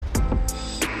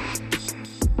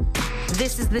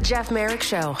This is the Jeff Merrick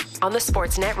Show on the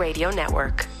Sportsnet Radio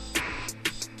Network.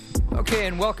 Okay,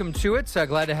 and welcome to it.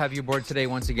 Glad to have you aboard today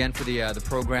once again for the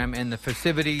program and the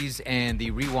festivities and the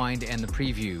rewind and the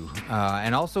preview,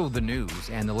 and also the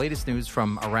news and the latest news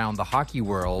from around the hockey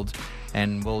world.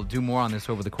 And we'll do more on this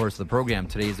over the course of the program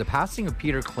today. Is the passing of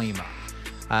Peter Klima.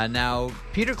 Now,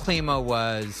 Peter Klima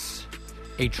was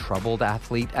a troubled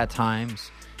athlete at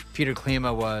times. Peter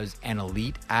Klima was an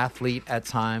elite athlete at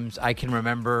times. I can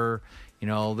remember,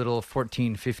 little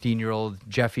 14, 15-year-old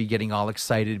Jeffy getting all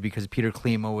excited because Peter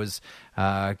Klima was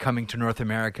coming to North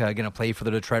America, going to play for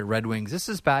the Detroit Red Wings. This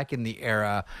is back in the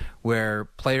era where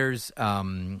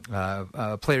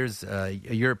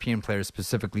European players,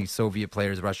 specifically Soviet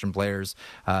players, Russian players,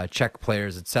 Czech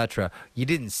players, etc., you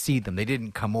didn't see them. They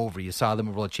didn't come over. You saw them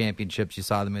at World Championships. You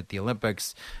saw them at the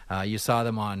Olympics. You saw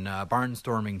them on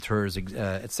barnstorming tours,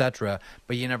 etc.,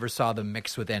 but you never saw them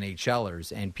mix with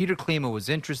NHLers. And Peter Klima was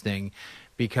interesting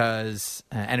because,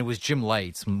 and it was Jim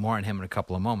Lights, more on him in a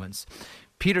couple of moments.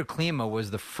 Peter Klima was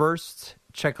the first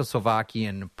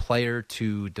Czechoslovakian player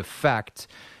to defect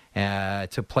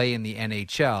to play in the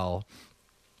NHL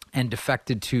and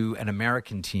defected to an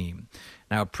American team.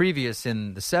 Now, previous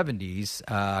in the 70s,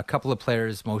 a couple of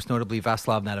players, most notably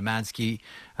Vaslav Nadamansky,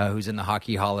 who's in the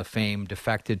Hockey Hall of Fame,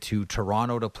 defected to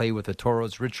Toronto to play with the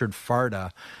Toros. Richard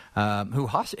Farda, who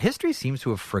history seems to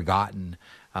have forgotten,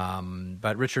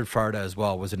 but Richard Farda as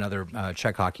well was another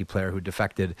Czech hockey player who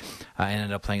defected and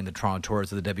ended up playing the Toronto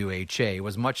Toros of the WHA. It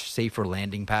was a much safer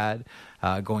landing pad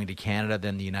going to Canada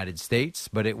than the United States,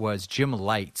 but it was Jim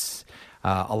Lights,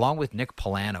 along with Nick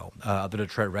Polano of the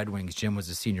Detroit Red Wings. Jim was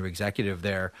a senior executive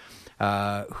there,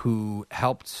 who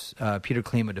helped Peter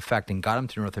Klima defect and got him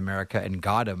to North America and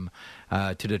got him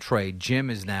to Detroit.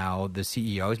 Jim is now the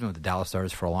CEO. He's been with the Dallas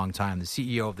Stars for a long time. The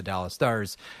CEO of the Dallas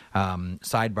Stars.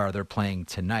 Sidebar, they're playing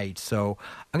tonight. So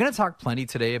I'm going to talk plenty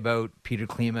today about Peter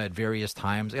Klima at various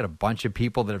times. I got a bunch of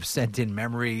people that have sent in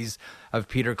memories of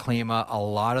Peter Klima. A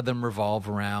lot of them revolve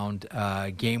around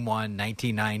Game 1,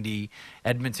 1990,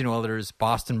 Edmonton Oilers,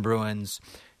 Boston Bruins.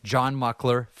 John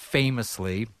Muckler,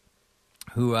 famously,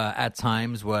 who at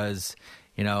times was,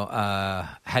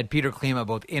 had Peter Klima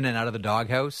both in and out of the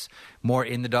doghouse, more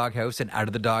in the doghouse and out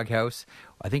of the doghouse.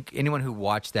 I think anyone who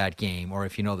watched that game, or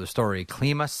if you know the story,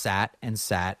 Klima sat and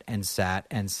sat and sat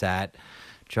and sat.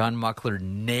 John Muckler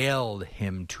nailed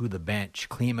him to the bench.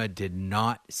 Klima did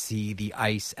not see the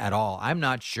ice at all. I'm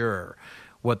not sure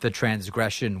what the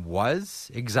transgression was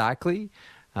exactly.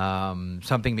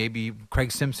 Something maybe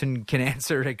Craig Simpson can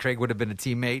answer. Craig would have been a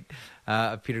teammate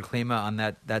of Peter Klima on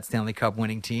that Stanley Cup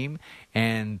winning team,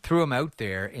 and threw him out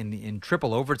there in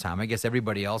triple overtime. I guess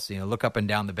everybody else, look up and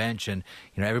down the bench, and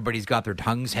everybody's got their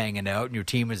tongues hanging out, and your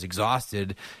team is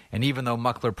exhausted. And even though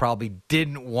Muckler probably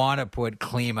didn't want to put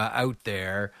Klima out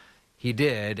there, he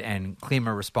did, and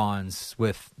Klima responds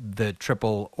with the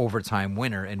triple overtime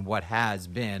winner in what has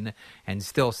been and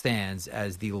still stands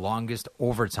as the longest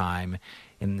overtime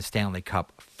in the Stanley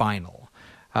Cup final.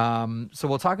 So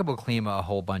we'll talk about Klima a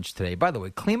whole bunch today. By the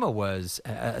way, Klima was,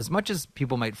 as much as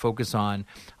people might focus on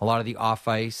a lot of the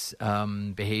off-ice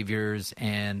behaviors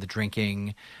and the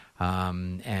drinking,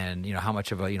 and how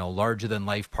much of a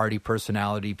larger-than-life party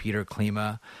personality Peter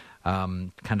Klima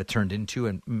kind of turned into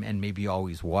and maybe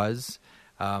always was.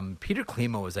 Peter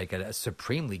Klima was like a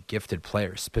supremely gifted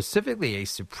player, specifically a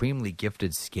supremely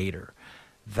gifted skater.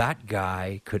 That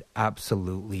guy could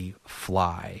absolutely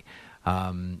fly,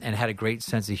 and had a great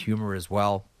sense of humor as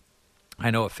well. I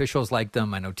know officials liked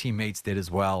him. I know teammates did as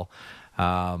well.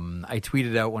 I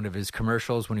tweeted out one of his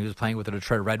commercials when he was playing with the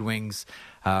Detroit Red Wings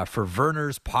for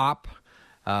Verner's Pop,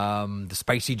 the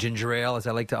spicy ginger ale, as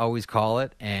I like to always call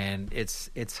it, and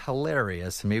it's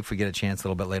hilarious. Maybe if we get a chance a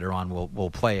little bit later on, we'll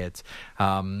play it.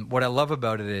 What I love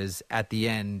about it is at the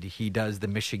end he does the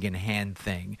Michigan hand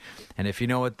thing, and if you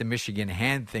know what the Michigan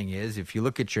hand thing is, if you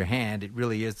look at your hand, it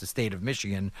really is the state of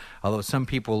Michigan. Although some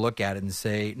people look at it and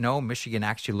say, no, Michigan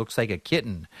actually looks like a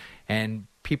kitten, and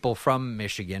people from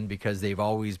Michigan, because they've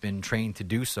always been trained to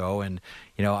do so. And,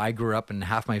 I grew up, and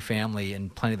half my family,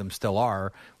 and plenty of them still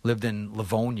are, lived in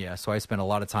Livonia. So I spent a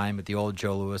lot of time at the old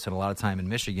Joe Louis and a lot of time in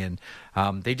Michigan.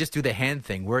 They just do the hand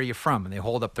thing. Where are you from? And they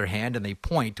hold up their hand and they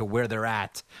point to where they're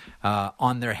at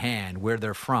on their hand, where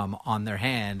they're from on their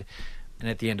hand. And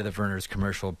at the end of the Verner's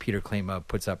commercial, Peter Klima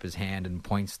puts up his hand and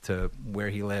points to where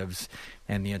he lives,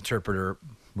 and the interpreter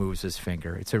moves his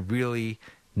finger. It's a really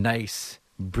nice,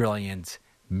 brilliant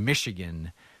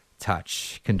Michigan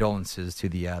touch. Condolences to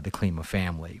the Klima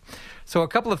family. So a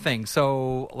couple of things.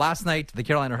 So last night, the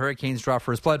Carolina Hurricanes draw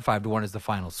first blood. 5-1 is the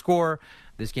final score.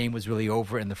 This game was really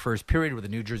over in the first period, where the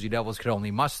New Jersey Devils could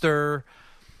only muster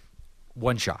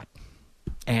one shot.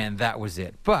 and that was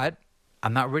it. But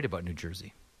I'm not worried about New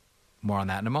Jersey. More on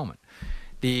that in a moment.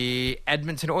 The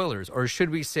Edmonton Oilers, or should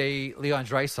we say Leon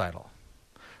Draisaitl,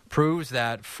 proves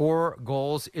that 4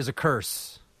 goals is a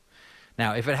curse.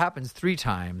 Now, if it happens 3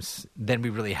 times, then we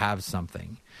really have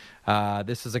something.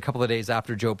 This is a couple of days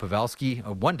after Joe Pavelski,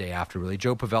 one day after really.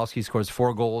 Joe Pavelski scores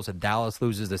 4 goals and Dallas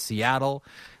loses to Seattle.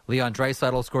 Leon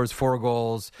Draisaitl scores 4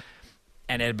 goals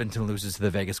and Edmonton loses to the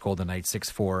Vegas Golden Knights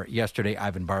 6-4. Yesterday,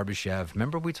 Ivan Barbashev.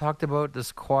 Remember we talked about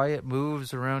this quiet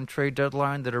moves around trade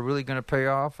deadline that are really going to pay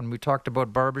off? And we talked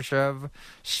about Barbashev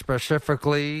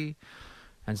specifically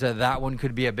and said that one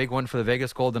could be a big one for the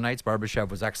Vegas Golden Knights. Barbashev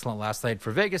was excellent last night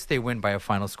for Vegas. They win by a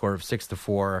final score of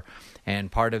 6-4. And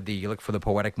part of you look for the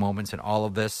poetic moments in all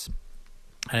of this.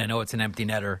 And I know it's an empty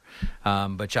netter,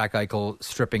 but Jack Eichel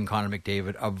stripping Connor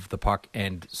McDavid of the puck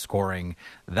and scoring,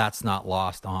 that's not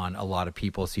lost on a lot of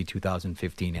people. See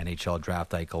 2015 NHL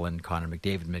draft Eichel and Connor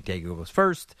McDavid. McDavid goes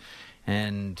first,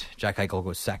 and Jack Eichel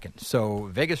goes second. So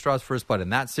Vegas draws first blood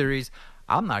in that series.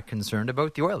 I'm not concerned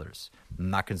about the Oilers. I'm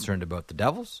not concerned about the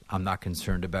Devils. I'm not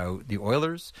concerned about the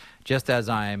Oilers, just as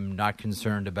I'm not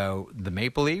concerned about the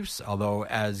Maple Leafs, although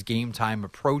as game time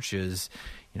approaches,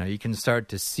 you can start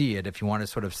to see it. If you want to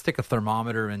sort of stick a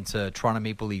thermometer into Toronto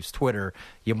Maple Leafs Twitter,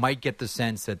 you might get the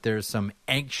sense that there's some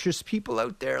anxious people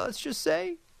out there, let's just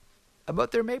say,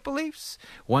 about their Maple Leafs.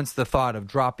 Once the thought of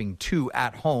dropping 2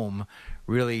 at home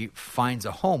really finds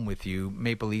a home with you,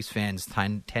 Maple Leafs fans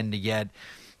tend to get,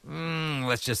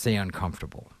 let's just say,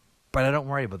 uncomfortable. But I don't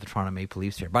worry about the Toronto Maple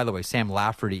Leafs here. By the way, Sam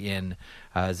Lafferty in,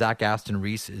 Zach Aston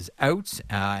Reese is out.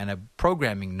 And a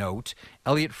programming note,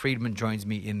 Elliot Friedman joins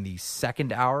me in the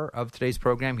second hour of today's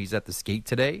program. He's at the skate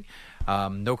today.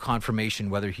 No confirmation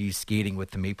whether he's skating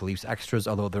with the Maple Leafs extras,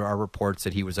 although there are reports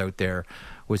that he was out there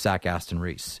with Zach Aston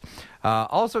Reese.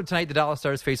 Also tonight, the Dallas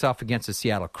Stars face off against the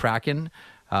Seattle Kraken.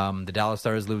 The Dallas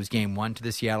Stars lose Game 1 to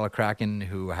the Seattle Kraken,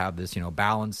 who have this,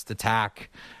 balanced attack.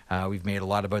 We've made a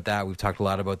lot about that. We've talked a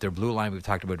lot about their blue line. We've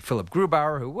talked about Philip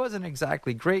Grubauer, who wasn't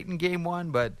exactly great in Game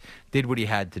 1, but did what he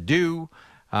had to do.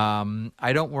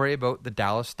 I don't worry about the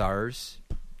Dallas Stars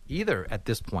either at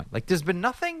this point. There's been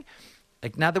nothing.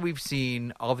 Now that we've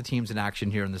seen all the teams in action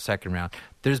here in the second round,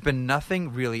 there's been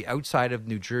nothing really outside of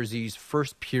New Jersey's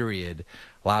first period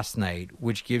last night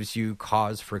which gives you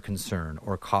cause for concern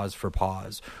or cause for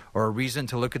pause or a reason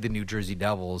to look at the New Jersey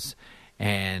Devils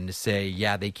and say,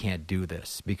 yeah, they can't do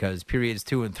this. Because periods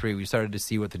 2 and 3, we started to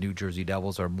see what the New Jersey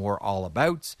Devils are more all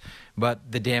about,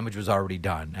 but the damage was already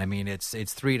done. I mean, it's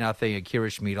 3-0. Akira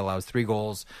Schmid allows 3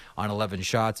 goals on 11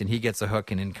 shots, and he gets a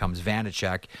hook, and in comes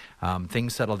Vanacek.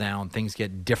 Things settle down. Things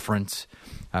get different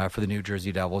for the New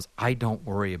Jersey Devils. I don't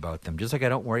worry about them, just like I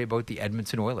don't worry about the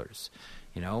Edmonton Oilers.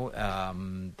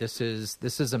 This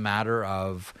is a matter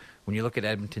of, when you look at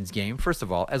Edmonton's game, first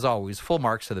of all, as always, full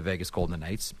marks to the Vegas Golden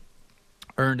Knights.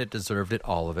 Earned it, deserved it,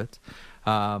 all of it.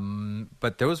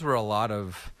 But there was a lot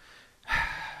of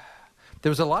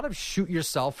shoot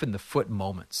yourself in the foot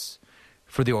moments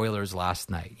for the Oilers last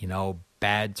night.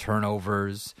 Bad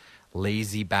turnovers,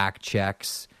 lazy back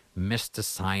checks, missed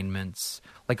assignments.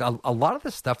 A lot of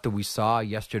the stuff that we saw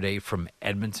yesterday from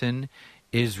Edmonton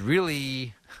is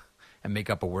really, and make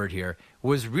up a word here,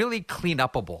 was really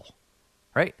clean-upable,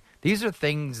 right? These are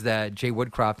things that Jay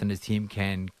Woodcroft and his team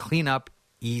can clean up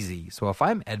easy. So if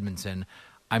I'm Edmonton,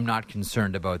 I'm not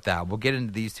concerned about that. We'll get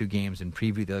into these 2 games and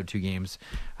preview the other 2 games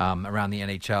around the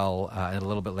NHL a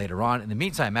little bit later on. In the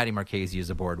meantime, Maddie Marchese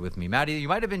is aboard with me. Maddie, you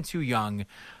might have been too young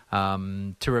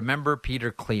to remember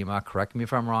Peter Klima. Correct me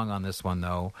if I'm wrong on this one,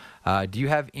 though. Do you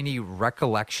have any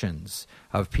recollections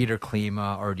of Peter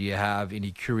Klima, or do you have any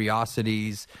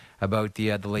curiosities about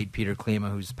the late Peter Klima,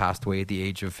 who's passed away at the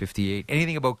age of 58?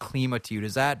 Anything about Klima to you?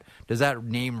 Does that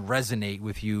name resonate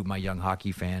with you, my young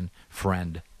hockey fan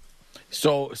friend?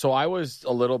 So I was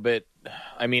a little bit.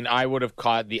 I mean, I would have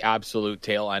caught the absolute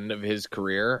tail end of his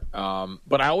career,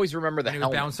 but I always remember the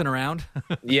helmet bouncing around.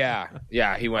 yeah,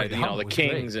 he went, the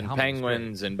Kings and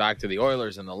Penguins and back to the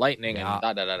Oilers and the Lightning and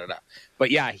da da da da da.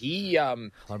 But yeah, he.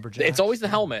 It's always the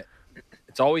helmet.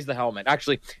 It's always the helmet.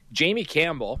 Actually, Jamie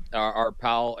Campbell, our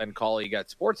pal and colleague at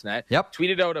Sportsnet,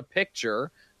 tweeted out a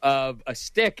picture of a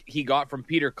stick he got from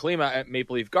Peter Klima at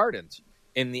Maple Leaf Gardens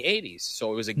in the 80s.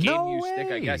 So it was a game-used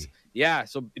stick, I guess. Yeah,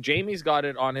 so Jamie's got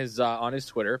it on his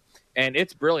Twitter, and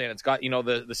it's brilliant. It's got,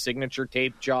 the signature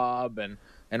tape job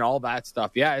and all that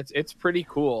stuff. Yeah, it's pretty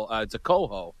cool. It's a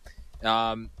Coho.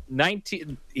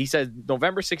 He says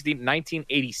November 16th,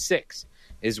 1986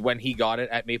 is when he got it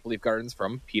at Maple Leaf Gardens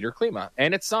from Peter Klima,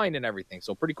 and it's signed and everything,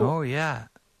 so pretty cool. Oh, yeah.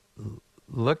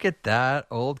 Look at that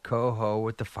old Coho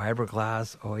with the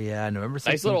fiberglass. Oh, yeah, November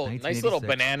 16th, nice little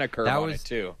banana curve on it,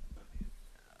 too.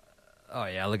 Oh,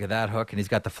 yeah, look at that hook. And he's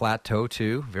got the flat toe,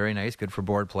 too. Very nice. Good for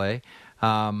board play.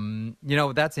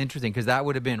 That's interesting because that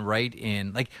would have been right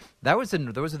in, like, those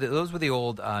were the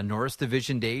old Norris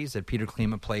Division days that Peter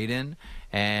Klima played in.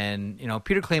 And,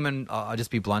 Peter Klima, I'll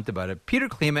just be blunt about it. Peter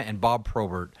Klima and Bob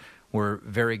Probert were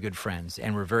very good friends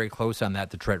and were very close on that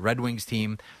Detroit Red Wings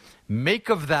team. Make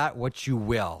of that what you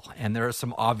will, and there are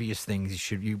some obvious things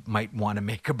you might want to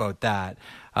make about that.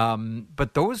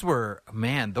 But those were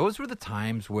the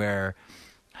times where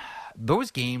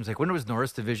those games, like when it was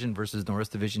Norris Division versus Norris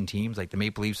Division teams, like the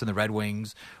Maple Leafs and the Red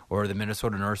Wings, or the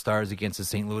Minnesota North Stars against the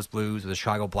St. Louis Blues, or the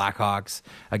Chicago Blackhawks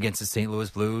against the St. Louis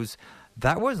Blues.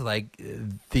 That was like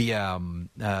the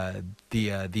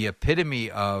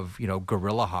epitome of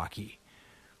guerrilla hockey.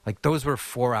 Like those were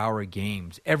 4-hour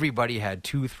games. Everybody had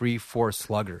 2, 3, 4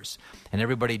 sluggers, and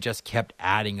everybody just kept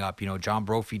adding up. John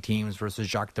Brophy teams versus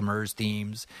Jacques Demers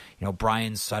teams.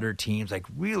 Brian Sutter teams. Like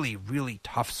really, really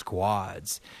tough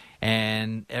squads.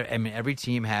 And I mean, every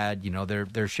team had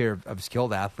their share of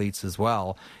skilled athletes as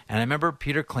well. And I remember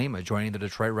Peter Klima joining the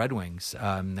Detroit Red Wings.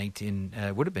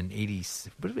 Would have been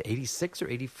 86 or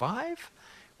 85.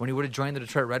 When he would have joined the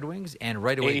Detroit Red Wings, and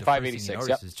right away, 85, the first 86, thing you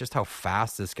notice is just how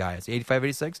fast this guy is. 85,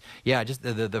 86? Yeah, just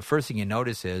the first thing you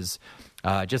notice is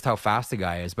just how fast the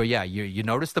guy is. But yeah, you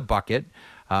notice the bucket,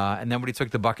 and then when he took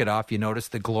the bucket off, you notice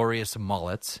the glorious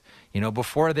mullets.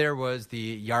 Before there was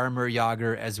the Jaromir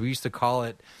Jagr, as we used to call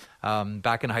it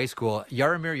back in high school,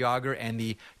 Jaromir Jagr and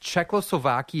the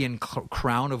Czechoslovakian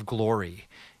crown of glory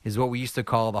is what we used to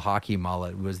call the hockey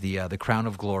mullet. It was the crown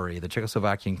of glory, the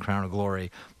Czechoslovakian crown of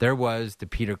glory. There was the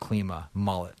Peter Klima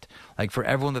mullet. Like for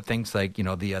everyone that thinks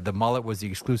the mullet was the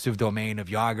exclusive domain of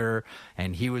Jagr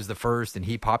and he was the first and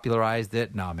he popularized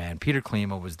it. No, man, Peter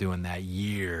Klima was doing that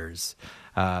years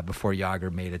before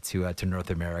Jagr made it to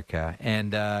North America.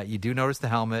 And you do notice the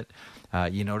helmet.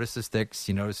 You notice the sticks.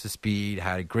 You notice the speed.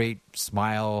 Had a great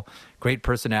smile, great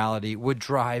personality. Would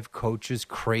drive coaches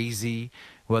crazy.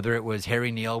 Whether it was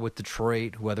Harry Neal with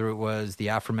Detroit, whether it was the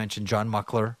aforementioned John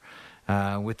Muckler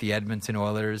with the Edmonton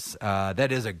Oilers.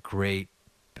 That is a great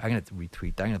 – I'm going to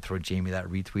retweet. I'm going to throw Jamie that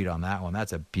retweet on that one.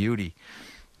 That's a beauty.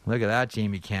 Look at that,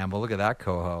 Jamie Campbell. Look at that,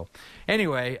 Coho.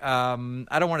 Anyway, I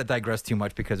don't want to digress too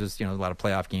much because there's a lot of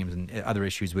playoff games and other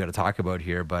issues we got to talk about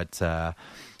here. But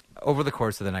over the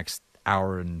course of the next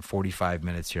hour and 45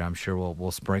 minutes here, I'm sure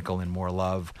we'll sprinkle in more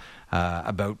love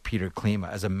about Peter Klima.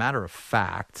 As a matter of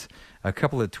fact – a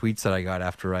couple of tweets that I got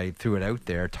after I threw it out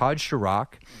there. Todd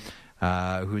Chirac,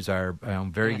 who's our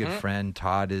very good friend.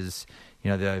 Todd is,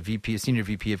 the senior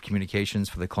VP of communications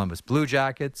for the Columbus Blue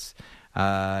Jackets.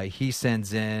 He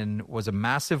sends in, was a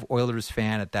massive Oilers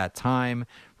fan at that time.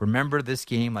 Remember this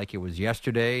game like it was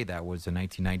yesterday. That was the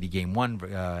 1990 Game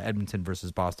 1, Edmonton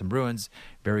versus Boston Bruins.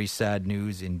 Very sad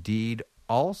news indeed.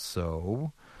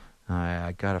 Also,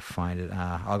 I got to find it.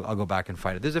 I'll go back and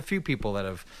find it. There's a few people that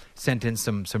have sent in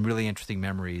some really interesting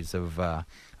memories of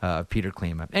Peter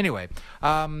Klima. Anyway,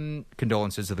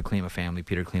 condolences to the Klima family.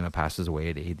 Peter Klima passes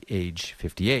away at age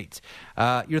 58.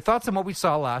 Your thoughts on what we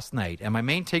saw last night? And my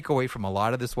main takeaway from a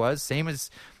lot of this was, same as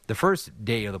the first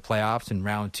day of the playoffs in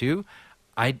round 2,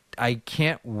 I'm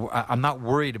not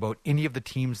worried about any of the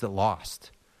teams that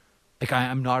lost. Like,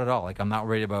 I'm not at all. Like, I'm not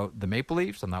worried about the Maple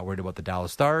Leafs. I'm not worried about the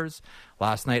Dallas Stars.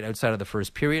 Last night, outside of the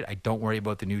first period, I don't worry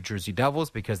about the New Jersey Devils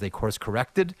because they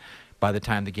course-corrected by the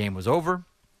time the game was over,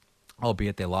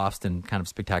 albeit they lost in kind of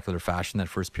spectacular fashion. That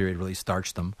first period really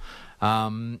starched them.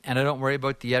 And I don't worry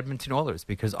about the Edmonton Oilers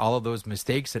because all of those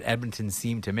mistakes that Edmonton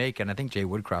seemed to make, and I think Jay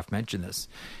Woodcroft mentioned this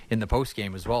in the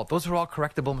postgame as well, those are all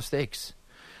correctable mistakes.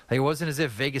 Like, it wasn't as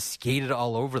if Vegas skated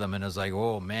all over them and it was like,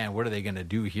 oh, man, what are they going to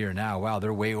do here now? Wow,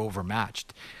 they're way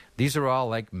overmatched. These are all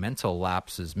like mental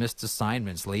lapses, missed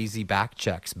assignments, lazy back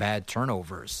checks, bad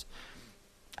turnovers.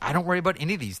 I don't worry about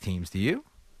any of these teams. Do you?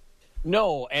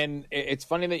 No, and it's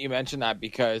funny that you mentioned that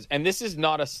because, and this is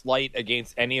not a slight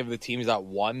against any of the teams that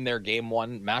won their Game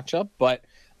 1 matchup, but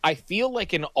I feel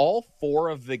like in all 4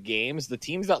 of the games, the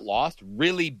teams that lost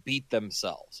really beat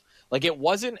themselves. Like it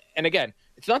wasn't, and again,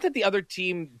 it's not that the other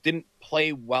team didn't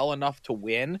play well enough to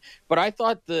win, but I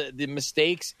thought the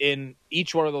mistakes in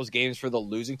each one of those games for the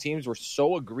losing teams were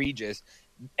so egregious,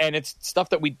 and it's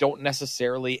stuff that we don't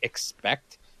necessarily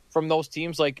expect from those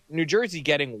teams. Like New Jersey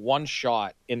getting one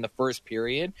shot in the first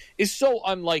period is so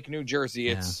unlike New Jersey.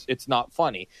 It's not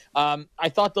funny. I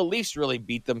thought the Leafs really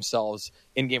beat themselves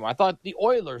in game 1. I thought the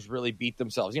Oilers really beat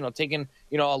themselves, taking,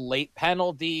 a late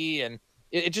penalty, and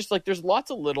it just like there's lots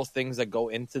of little things that go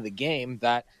into the game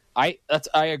that I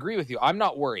agree with you. I'm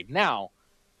not worried. Now,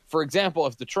 for example,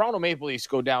 if the Toronto Maple Leafs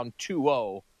go down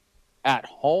 2-0 at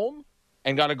home,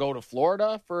 and got to go to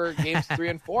Florida for games 3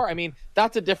 and 4. I mean,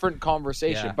 that's a different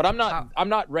conversation. But I'm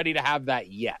not ready to have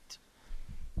that yet.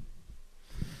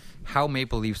 How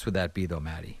Maple Leafs would that be, though,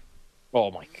 Matty? Oh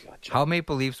my God! How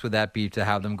Maple Leafs would that be to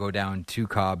have them go down to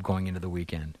Cobb going into the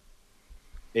weekend?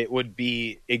 It would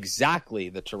be exactly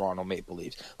the Toronto Maple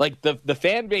Leafs. Like, the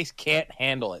fan base can't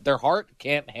handle it. Their heart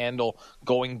can't handle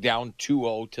going down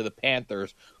 2-0 to the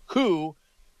Panthers, who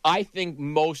I think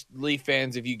most Leaf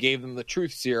fans, if you gave them the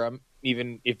truth serum,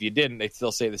 even if you didn't, they'd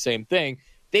still say the same thing.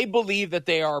 They believe that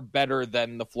they are better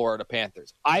than the Florida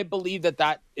Panthers. I believe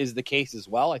that is the case as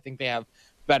well. I think they have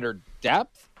better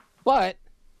depth, but it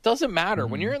doesn't matter.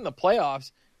 When you're in the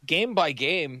playoffs, game by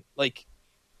game, like,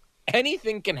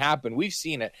 anything can happen. We've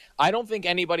seen it. I don't think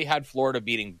anybody had Florida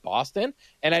beating Boston,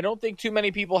 and I don't think too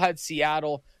many people had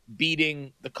Seattle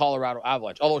beating the Colorado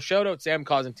Avalanche. Although, shout out Sam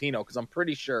Cosentino, because I'm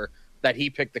pretty sure that he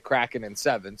picked the Kraken in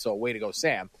 7, so way to go,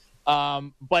 Sam.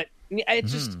 But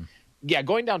it's just,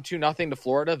 going down 2-0 to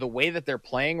Florida, the way that they're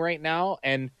playing right now,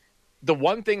 and the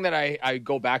one thing that I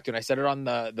go back to, and I said it on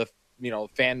the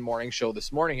fan morning show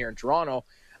this morning here in Toronto,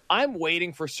 I'm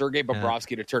waiting for Sergei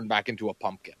Bobrovsky to turn back into a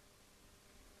pumpkin.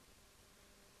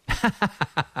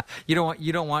 You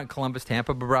don't want Columbus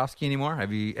Tampa Bobrovsky anymore?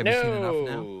 Have you seen enough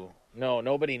now? No,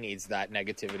 nobody needs that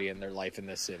negativity in their life in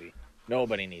this city.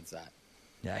 Nobody needs that.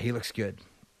 Yeah, he looks good.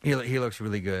 He looks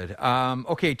really good.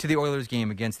 Okay, to the Oilers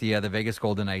game against the Vegas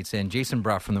Golden Knights, and Jason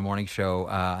Bruff from the morning show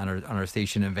on our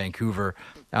station in Vancouver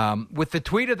with the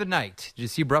tweet of the night. Did you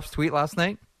see Bruff's tweet last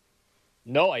night?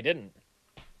 No, I didn't.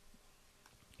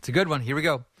 It's a good one. Here we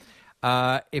go.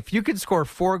 If you can score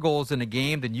 4 goals in a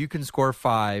game, then you can score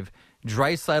 5.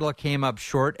 Draisaitl came up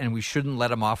short, and we shouldn't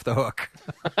let him off the hook.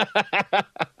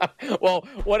 Well,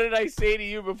 what did I say to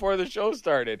you before the show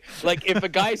started? Like, if a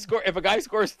guy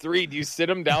scores 3, do you sit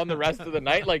him down the rest of the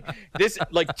night? Like this,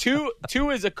 like two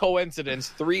is a coincidence,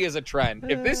 3 is a trend.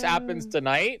 If this happens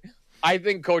tonight, I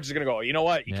think coach is going to go, you know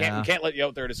what? We can't let you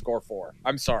out there to score 4.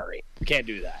 I'm sorry. We can't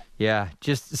do that. Yeah,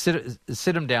 just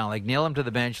sit him down. Like, nail him to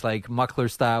the bench like Muckler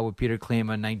style with Peter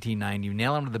Klima in 1990. You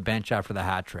nail him to the bench after the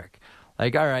hat trick.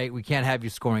 Like, all right, we can't have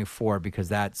you scoring 4 because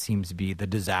that seems to be the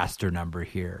disaster number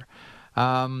here.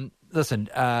 Listen,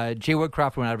 Jay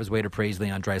Woodcroft went out of his way to praise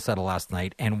Leon Draisaitl last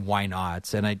night, and why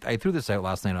not? And I threw this out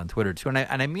last night on Twitter, too, and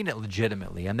I mean it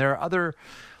legitimately. And there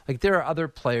are other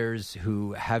players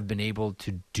who have been able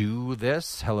to do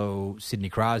this. Hello, Sidney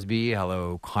Crosby.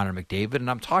 Hello, Connor McDavid.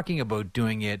 And I'm talking about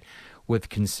doing it with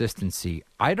consistency.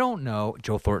 I don't know.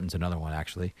 Joe Thornton's another one,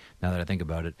 actually, now that I think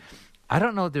about it. I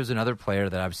don't know if there's another player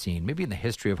that I've seen, maybe in the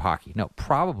history of hockey. No,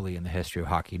 probably in the history of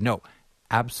hockey. No,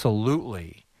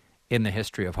 absolutely in the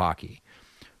history of hockey,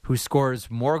 who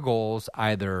scores more goals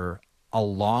either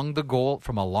along the goal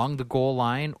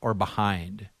line or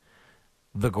behind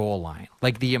the goal line,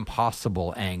 like the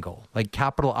impossible angle, like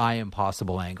capital I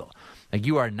impossible angle. Like,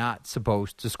 you are not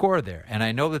supposed to score there. And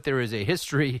I know that there is a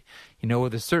history,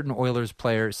 with a certain Oilers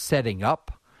player setting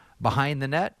up behind the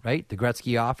net, right? The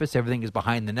Gretzky office, everything is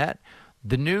behind the net.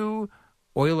 The new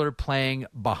Oiler playing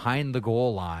behind the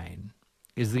goal line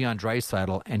is Leon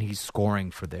Draisaitl, and he's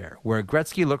scoring for there. Where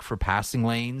Gretzky looked for passing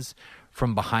lanes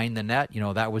from behind the net,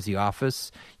 that was the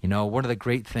office. One of the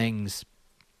great things,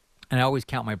 and I always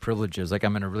count my privileges, like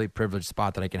I'm in a really privileged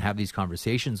spot that I can have these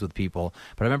conversations with people.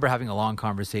 But I remember having a long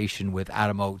conversation with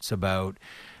Adam Oates about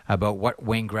what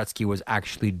Wayne Gretzky was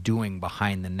actually doing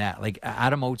behind the net. Like,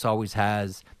 Adam Oates always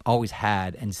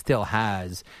had, and still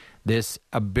has this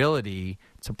ability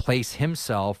to place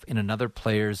himself in another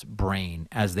player's brain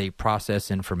as they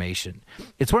process information.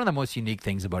 It's one of the most unique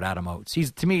things about Adam Oates.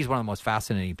 To me, he's one of the most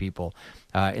fascinating people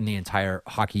in the entire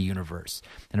hockey universe.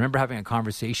 And I remember having a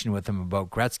conversation with him about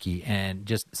Gretzky, and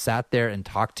just sat there and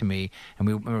talked to me. And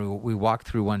we walked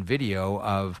through one video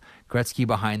of Gretzky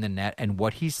behind the net and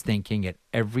what he's thinking at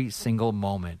every single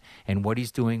moment, and what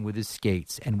he's doing with his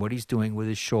skates, and what he's doing with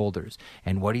his shoulders,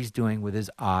 and what he's doing with his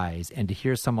eyes. And to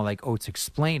hear someone like Oates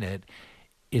explain it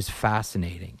is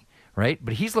fascinating, right?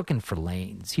 But he's looking for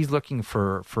lanes. He's looking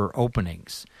for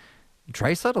openings.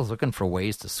 Draisaitl's looking for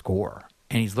ways to score,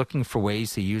 and he's looking for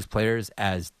ways to use players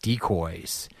as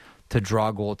decoys to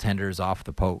draw goaltenders off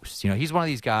the post. He's one of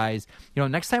these guys.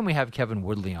 Next time we have Kevin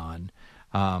Woodley on,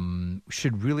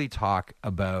 should really talk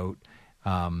about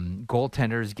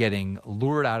goaltenders getting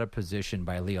lured out of position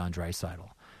by Leon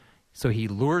Draisaitl. So he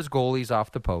lures goalies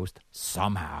off the post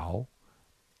somehow,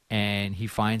 and he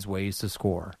finds ways to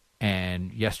score.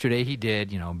 And yesterday he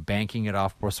did, banking it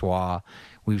off Brossoit.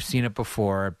 We've seen it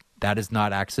before. That is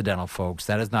not accidental, folks.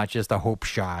 That is not just a hope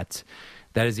shot.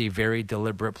 That is a very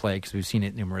deliberate play, because we've seen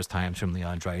it numerous times from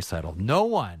Leon Draisaitl. No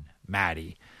one,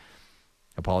 Matty,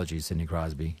 Apologies, Sidney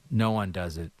Crosby. No one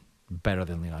does it better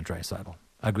than Leon Draisaitl.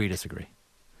 Agree, disagree.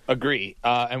 Agree.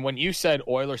 And when you said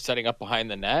Oilers setting up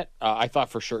behind the net, I thought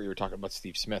for sure you were talking about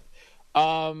Steve Smith.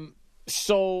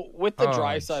 So with the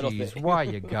Draisaitl thing, why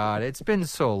you got it? It's been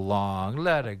so long.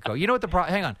 Let it go. You know what the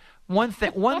problem? Hang on. One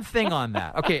thing on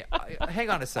that. Okay, hang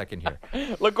on a second here.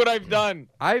 Look what I've done.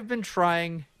 I've been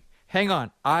trying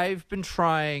to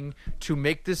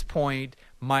make this point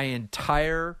my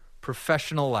entire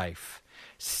professional life.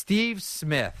 Steve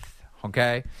Smith,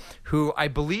 okay, who I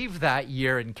believe that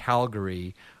year in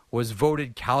Calgary was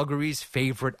voted Calgary's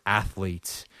favorite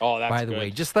athlete. Oh, that's by the way.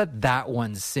 Just let that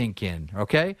one sink in,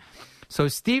 okay? So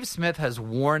Steve Smith has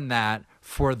worn that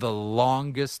for the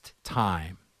longest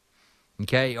time.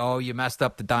 Okay, you messed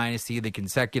up the dynasty, the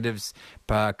consecutive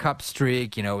cup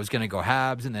streak. It was going to go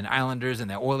Habs and then Islanders and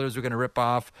the Oilers were going to rip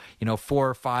off, 4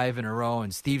 or 5 in a row,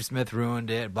 and Steve Smith ruined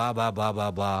it, blah, blah, blah,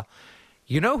 blah, blah.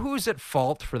 You know who's at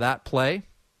fault for that play?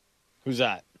 Who's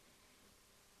that?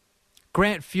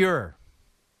 Grant Fuhr.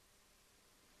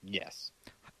 Yes.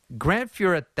 Grant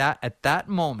Fuhr at that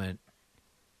moment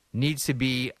needs to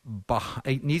be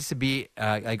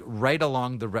like right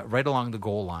along the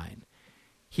goal line.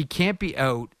 He can't be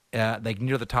out like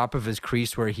near the top of his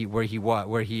crease where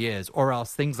he is, or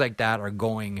else things like that are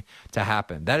going to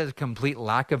happen. That is a complete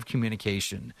lack of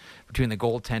communication between the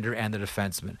goaltender and the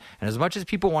defenseman. And as much as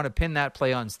people want to pin that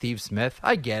play on Steve Smith,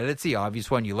 I get it. It's the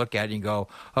obvious one. You look at it and you go,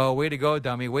 "Oh, way to go,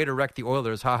 dummy! Way to wreck the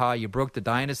Oilers! Ha, you broke the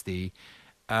dynasty."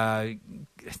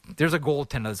 There's a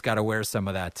goaltender that's got to wear some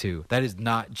of that too. That is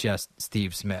not just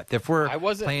Steve Smith. If we're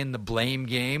playing the blame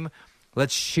game,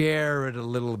 let's share it a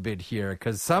little bit here,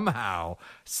 because somehow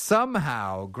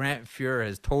Grant Fuhr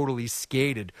has totally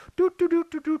skated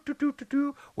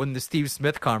when the Steve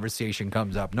Smith conversation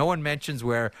comes up. No one mentions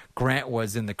where Grant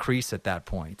was in the crease at that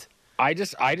point. I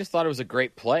just thought it was a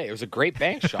great play. It was a great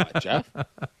bank shot, Jeff.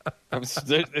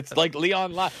 It's like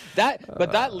Leon last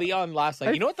that Leon last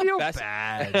night. You know what the best?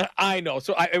 Bad. I know.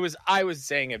 So I was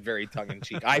saying it very tongue in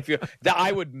cheek. I feel that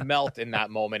I would melt in that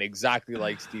moment exactly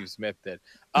like Steve Smith did.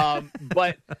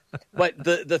 But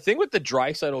the thing with the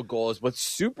Draisaitl goal is what's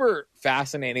super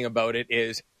fascinating about it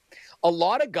is a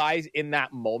lot of guys in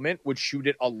that moment would shoot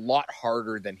it a lot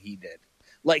harder than he did.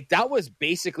 Like, that was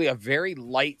basically a very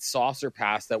light saucer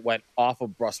pass that went off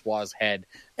of Brossoit's head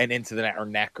and into the net or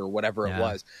neck or whatever it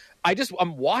was.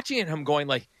 I'm watching it and I'm going,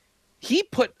 like,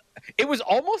 it was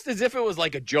almost as if it was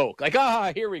like a joke. Like,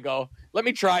 here we go. Let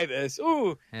me try this.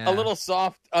 Ooh, a little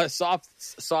soft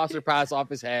saucer pass off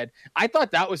his head. I thought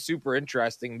that was super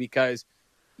interesting because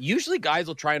usually guys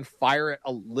will try and fire it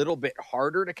a little bit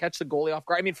harder to catch the goalie off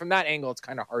guard. I mean, from that angle, it's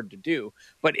kind of hard to do.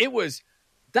 But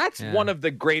that's one of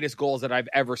the greatest goals that I've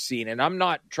ever seen, and I'm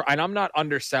not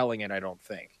underselling it, I don't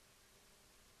think.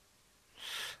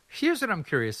 Here's what I'm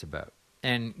curious about,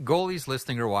 and goalies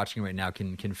listening or watching right now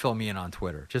can fill me in on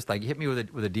Twitter. Just like hit me with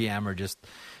a DM or just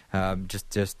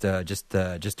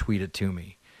tweet it to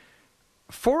me.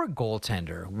 For a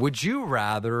goaltender, would you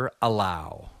rather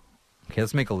allow? Okay,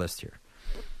 let's make a list here.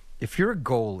 If you're a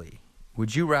goalie,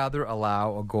 would you rather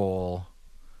allow a goal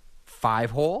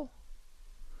 5-hole?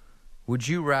 Would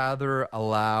you rather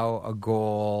allow a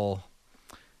goal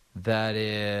that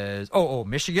is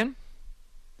Michigan,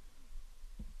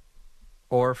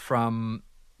 or from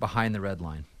behind the red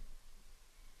line?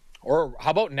 Or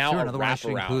how about now a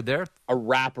wraparound? There? A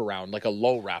wraparound, like a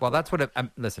low wraparound. Well, that's what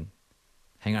listen.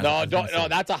 Hang on. No,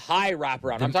 that's a high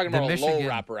wraparound. I'm talking about a low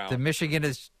wraparound. The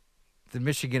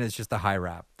Michigan is just a high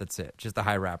wrap. That's it. Just a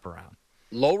high wraparound.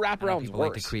 Low wraparound's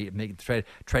worse. Like to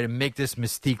try to make this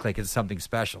mystique like it's something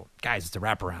special. Guys, it's a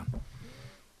wraparound.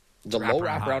 The low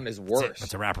wraparound is worse.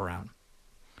 It's a wraparound.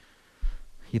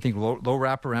 You think low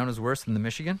wraparound is worse than the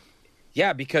Michigan?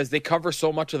 Yeah, because they cover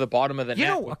so much of the bottom of the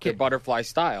net with their butterfly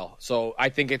style. So I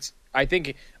think it's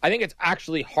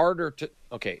actually harder to.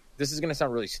 Okay, this is going to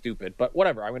sound really stupid, but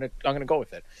whatever. I'm gonna go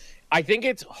with it. I think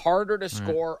it's harder to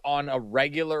score on a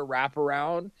regular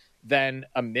wraparound than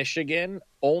a Michigan,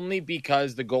 only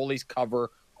because the goalies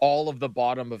cover all of the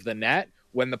bottom of the net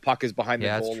when the puck is behind the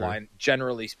goal line,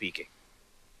 generally speaking.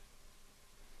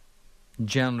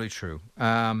 Generally true.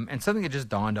 And something that just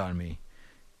dawned on me.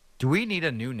 Do we need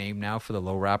a new name now for the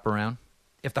low wraparound?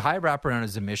 If the high wraparound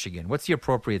is in Michigan, what's the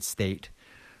appropriate state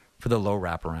for the low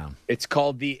wraparound? It's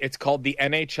called the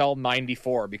NHL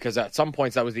 94, because at some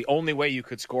points that was the only way you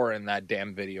could score in that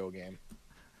damn video game.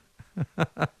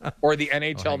 Or the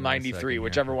NHL 93,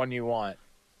 whichever one you want.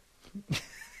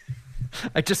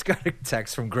 I just got a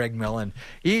text from Greg Millen.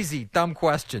 Easy, dumb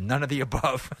question, none of the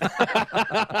above.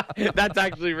 That's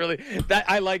actually really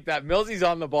I like that. Millsy's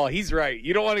on the ball. He's right.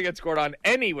 You don't want to get scored on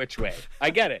any which way. I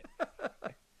get it.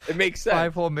 It makes sense.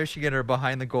 5-hole Michiganer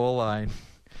behind the goal line.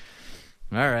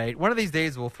 All right. One of these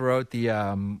days we'll throw out the,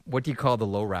 what do you call the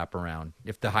low wraparound,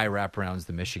 if the high wraparound is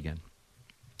the Michigan.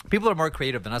 People are more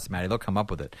creative than us, Matty. They'll come up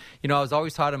with it. You know, I was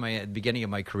always taught at the beginning of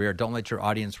my career, don't let your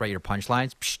audience write your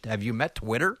punchlines. Psst, have you met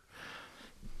Twitter?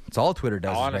 It's all Twitter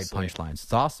does is write punchlines.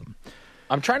 It's awesome.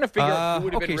 I'm trying to figure out who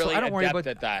would have been really adept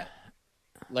at that.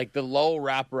 Like the low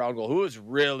wraparound goal. Who is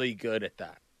really good at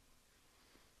that?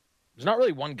 There's not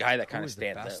really one guy that kind of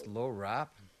stands out. Low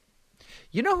wrap.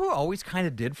 You know who always kind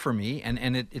of did for me, and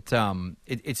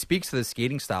it speaks to the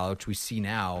skating style which we see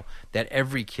now that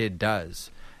every kid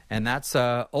does, and that's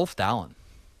Ulf Dahlen.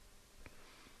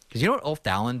 Because you know what Ulf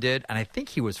Dahlen did, and I think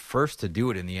he was first to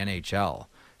do it in the NHL.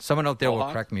 Someone out there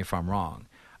will correct me if I'm wrong.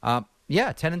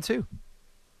 10-2.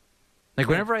 Like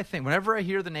whenever I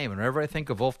hear the name, whenever I think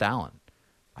of Ulf Dahlen,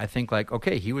 I think like,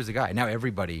 okay, he was the guy. Now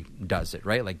everybody does it,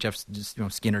 right? Like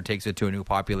Skinner takes it to a new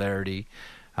popularity.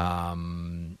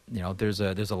 There's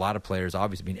a lot of players.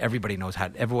 Obviously, I mean,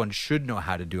 everyone should know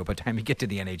how to do it. By the time you get to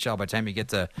the NHL, by the time you get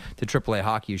to AAA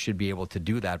hockey, you should be able to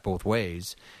do that both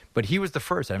ways. But he was the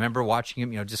first. I remember watching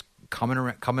him, just coming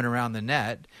around the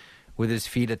net with his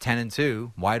feet at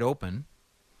 10-2, wide open,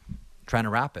 trying to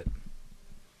wrap it.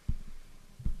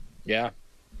 Yeah.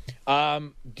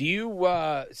 Do you,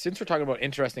 since we're talking about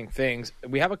interesting things,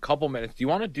 we have a couple minutes. Do you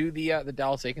want to do the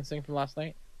Dallas Eakins thing from last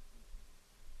night?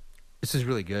 This is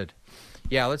really good.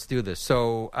 Yeah, let's do this.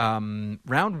 So,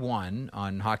 round one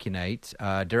on Hockey Night,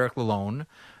 Derek Lalonde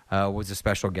was a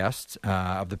special guest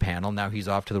of the panel. Now he's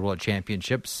off to the World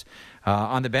Championships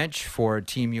on the bench for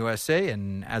Team USA.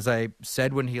 And as I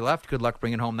said when he left, good luck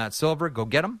bringing home that silver. Go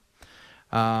get him.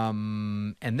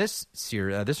 And this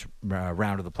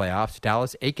round of the playoffs,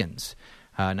 Dallas Eakins,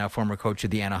 now former coach of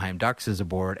the Anaheim Ducks, is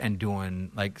aboard and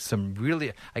doing like some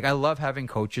really I love having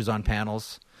coaches on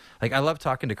panels. Like I love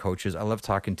talking to coaches. I love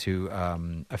talking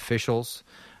to officials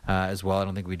as well. I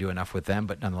don't think we do enough with them,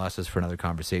 but nonetheless, it's for another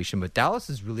conversation. But Dallas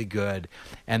is really good,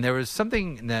 and there was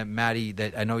something that Matty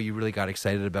that I know you really got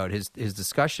excited about his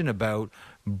discussion about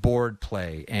board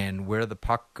play and where the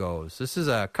puck goes. This is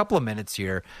a couple of minutes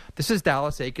here. This is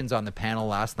Dallas Eakins on the panel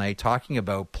last night talking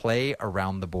about play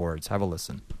around the boards. Have a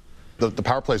listen. The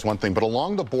power play is one thing, but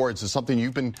along the boards is something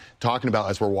you've been talking about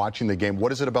as we're watching the game.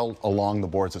 What is it about along the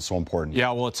boards that's so important?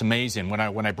 Yeah, well, it's amazing. When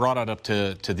I brought it up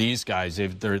to these guys,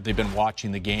 they've been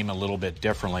watching the game a little bit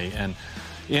differently. And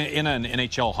in an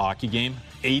NHL hockey game,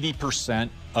 80%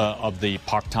 of the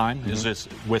puck time is just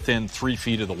within 3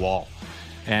 feet of the wall.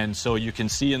 And so you can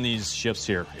see in these shifts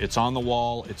here, it's on the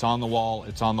wall, it's on the wall,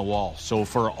 it's on the wall. So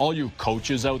for all you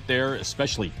coaches out there,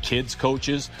 especially kids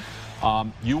coaches,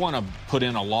 you want to put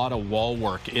in a lot of wall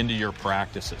work into your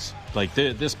practices. Like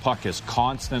this puck is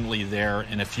constantly there,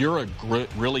 and if you're a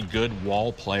really good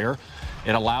wall player,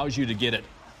 it allows you to get it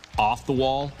off the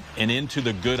wall and into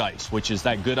the good ice, which is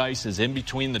that good ice is in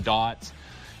between the dots,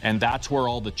 and that's where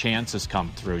all the chances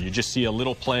come through. You just see a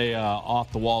little play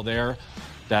off the wall there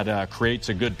that creates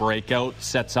a good breakout,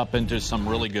 sets up into some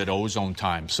really good ozone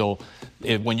time. So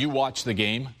when you watch the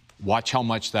game, watch how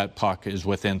much that puck is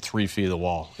within 3 feet of the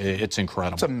wall. It's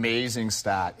incredible. It's an amazing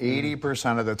stat.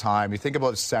 80% of the time, you think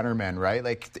about centermen, right?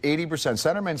 Like 80%.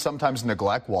 Centermen sometimes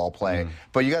neglect wall play,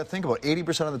 but you got to think about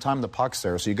 80% of the time the puck's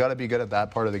there, so you got to be good at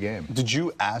that part of the game. Did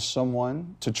you ask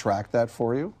someone to track that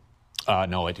for you?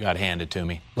 No, it got handed to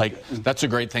me. Like that's a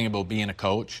great thing about being a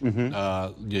coach. Your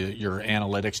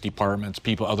analytics departments,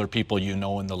 other people you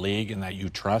know in the league and that you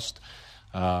trust.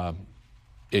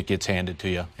 It gets handed to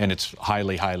you, and it's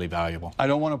highly, highly valuable. I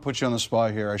don't want to put you on the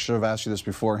spot here. I should have asked you this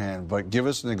beforehand, but give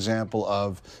us an example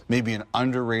of maybe an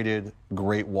underrated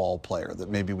great wall player that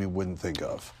maybe we wouldn't think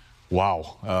of.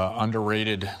 Wow.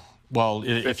 Underrated. Well,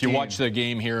 if you watch the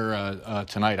game here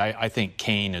tonight, I think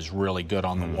Kane is really good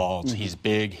on the walls. He's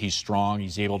big, he's strong,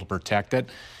 he's able to protect it,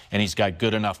 and he's got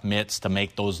good enough mitts to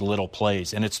make those little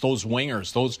plays. And it's those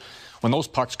wingers, when those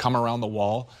pucks come around the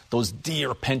wall, those D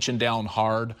are pinching down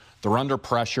hard, they're under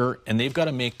pressure, and they've got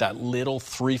to make that little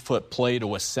 3-foot play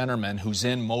to a centerman who's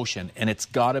in motion, and it's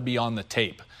got to be on the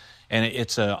tape. And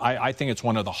I think it's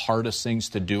one of the hardest things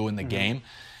to do in the game.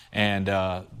 And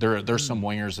there's some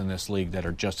wingers in this league that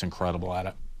are just incredible at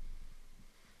it.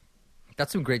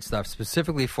 That's some great stuff,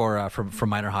 specifically for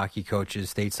minor hockey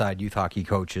coaches, stateside youth hockey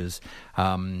coaches,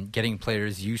 getting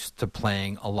players used to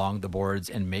playing along the boards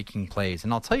and making plays.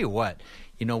 And I'll tell you what,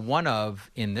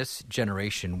 in this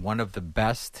generation, one of the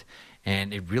best,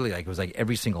 and it really it was like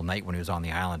every single night when he was on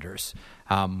the Islanders,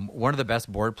 One of the best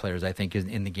board players, I think, is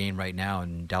in the game right now,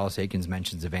 and Dallas Eakins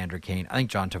mentions Evander Kane. I think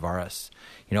John Tavares,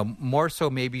 more so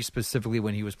maybe specifically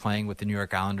when he was playing with the New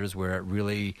York Islanders, where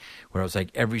it was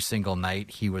like every single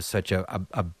night he was such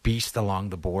a beast along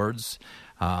the boards.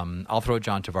 I'll throw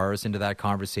John Tavares into that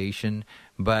conversation,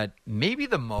 but maybe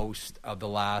the most of the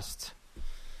last,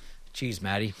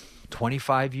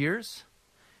 25 years,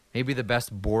 maybe the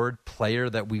best board player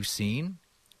that we've seen,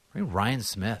 Ryan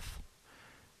Smith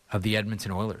of the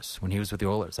Edmonton Oilers when he was with the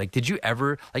Oilers.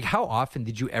 How often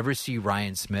did you ever see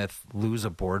Ryan Smith lose a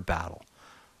board battle?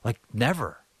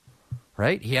 Never,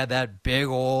 right? He had that big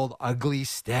old ugly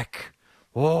stick,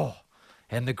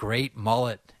 and the great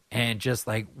mullet, and just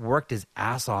worked his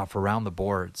ass off around the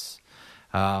boards.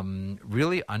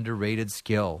 Really underrated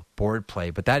skill, board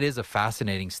play, but that is a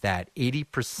fascinating stat.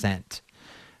 80%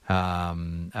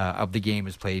 of the game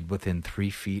is played within 3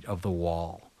 feet of the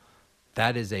wall.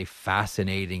 That is a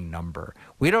fascinating number.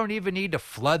 We don't even need to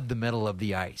flood the middle of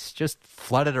the ice. Just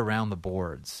flood it around the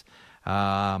boards.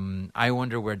 I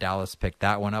wonder where Dallas picked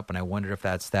that one up, and I wonder if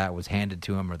that stat was handed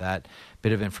to him, or that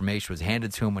bit of information was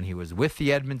handed to him when he was with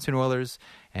the Edmonton Oilers,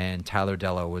 and Tyler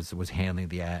Dello was handling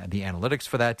the analytics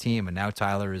for that team, and now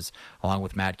Tyler is, along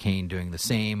with Matt Cain, doing the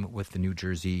same with the New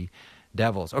Jersey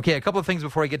Devils. Okay, a couple of things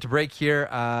before I get to break here.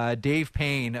 Dave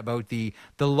Payne about the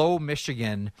Low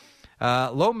Michigan.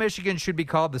 Low Michigan should be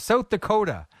called the South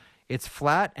Dakota. It's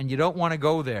flat, and you don't want to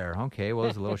go there. Okay, well,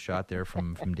 there's a little shot there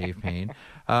from Dave Payne.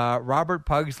 Robert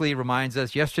Pugsley reminds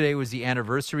us yesterday was the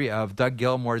anniversary of Doug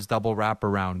Gilmour's double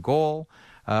wraparound goal.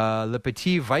 Le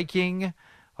Petit Viking,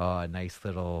 a nice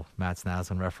little Mats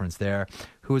Naslund reference there,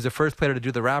 who was the first player to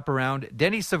do the wraparound.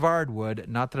 Denny Savard would.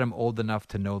 Not that I'm old enough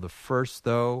to know the first,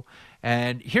 though.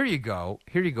 And here you go.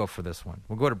 Here you go for this one.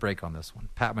 We'll go to break on this one.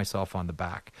 Pat myself on the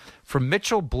back. From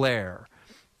Mitchell Blair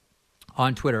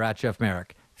on Twitter, at Jeff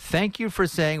Merrick. Thank you for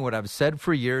saying what I've said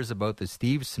for years about the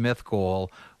Steve Smith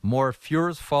goal. More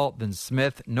Fuhr's fault than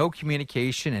Smith. No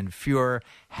communication, and Fuhr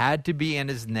had to be in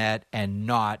his net and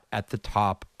not at the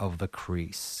top of the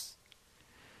crease.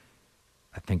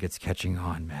 I think it's catching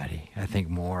on, Maddie. I think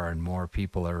more and more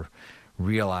people are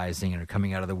realizing and are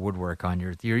coming out of the woodwork on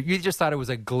you just thought it was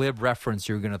a glib reference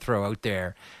you were going to throw out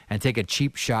there and take a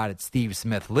cheap shot at Steve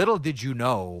Smith. Little did you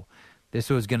know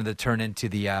this was going to turn into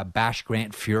the Bash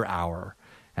Grant Fuhr hour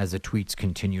as the tweets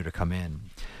continue to come in.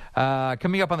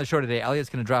 Coming up on the show today, Elliot's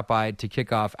going to drop by to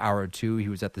kick off hour 2. He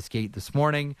was at the skate this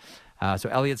morning. So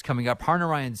Elliot's coming up.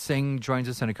 Harnarayan Singh joins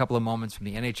us in a couple of moments from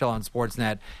the NHL on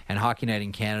Sportsnet and Hockey Night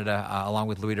in Canada, along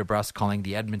with Louis DeBrusk calling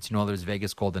the Edmonton Oilers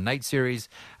Vegas Golden Knights series.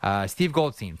 Steve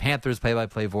Goldstein, Panthers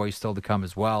play-by-play voice, still to come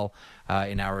as well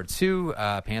in hour 2.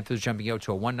 Panthers jumping out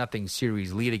to a 1-0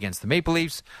 series lead against the Maple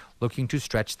Leafs, looking to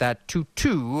stretch that to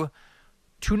 2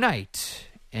 tonight.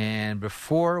 And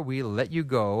before we let you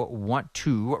go, want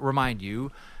to remind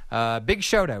you, big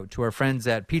shout out to our friends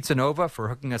at Pizza Nova for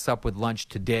hooking us up with lunch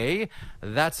today.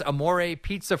 That's Amore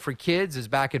Pizza for Kids is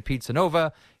back at Pizza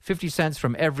Nova. 50 cents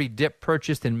from every dip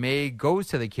purchased in May goes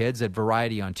to the kids at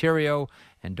Variety Ontario.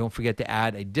 And don't forget to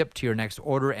add a dip to your next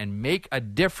order and make a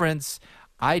difference.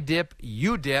 I dip,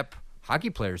 you dip, hockey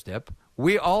players dip.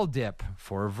 We all dip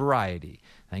for variety.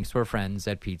 Thanks to our friends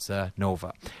at Pizza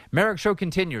Nova. Merrick Show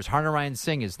continues. Harnarayan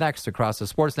Singh is next across the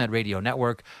Sportsnet Radio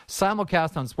Network.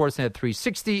 Simulcast on Sportsnet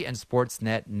 360 and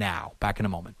Sportsnet Now. Back in a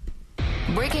moment.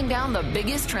 Breaking down the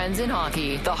biggest trends in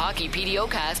hockey. The Hockey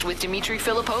PDO-cast with Dmitry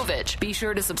Filipovich. Be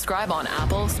sure to subscribe on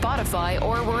Apple, Spotify,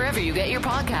 or wherever you get your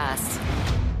podcasts.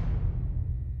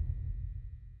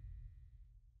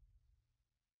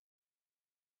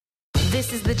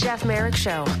 This is the Jeff Merrick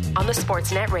Show on the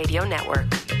Sportsnet Radio Network.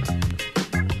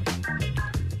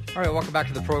 All right, welcome back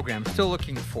to the program. Still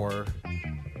looking for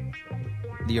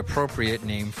the appropriate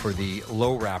name for the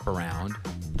low wraparound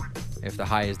if the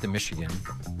high is the Michigan.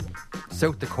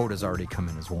 South Dakota's already come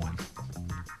in as one.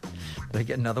 Did I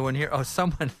get another one here? Oh,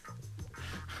 someone...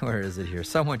 Where is it here?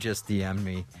 Someone just DM'd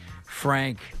me.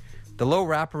 Frank, the low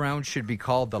wraparound should be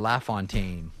called the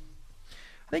LaFontaine.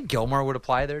 I think Gilmore would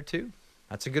apply there, too.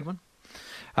 That's a good one.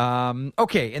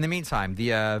 Okay, in the meantime,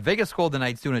 the Vegas Golden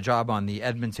Knights doing a job on the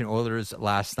Edmonton Oilers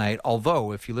last night.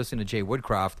 Although, if you listen to Jay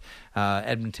Woodcroft,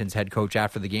 Edmonton's head coach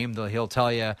after the game, he'll tell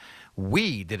you,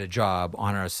 we did a job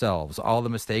on ourselves. All the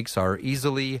mistakes are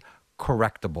easily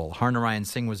correctable. Harnarayan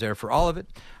Singh was there for all of it,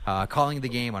 calling the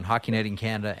game on Hockey Night in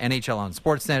Canada, NHL on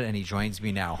Sportsnet, and he joins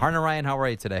me now. Harnarayan, how are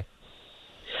you today?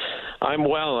 I'm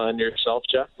well. On yourself,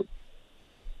 Jeff?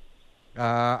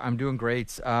 I'm doing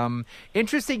great.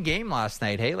 Interesting game last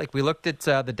night, hey? Like, we looked at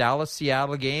the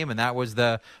Dallas-Seattle game, and that was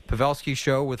the Pavelski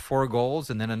show with 4 goals,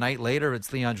 and then a night later,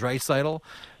 it's Leon Draisaitl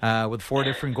with 4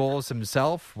 different goals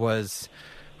himself. Was,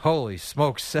 holy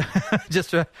smokes,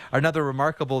 just another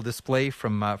remarkable display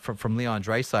from Leon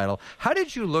Draisaitl. How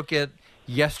did you look at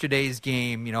yesterday's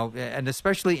game, and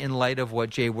especially in light of what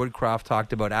Jay Woodcroft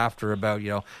talked about after, about,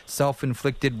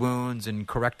 self-inflicted wounds and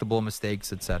correctable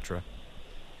mistakes, etc.?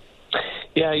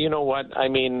 Yeah, you know what? I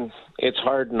mean, it's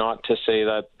hard not to say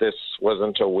that this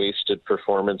wasn't a wasted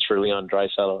performance for Leon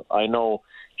Draisaitl. I know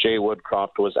Jay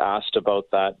Woodcroft was asked about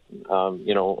that,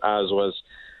 as was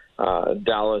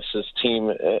Dallas's team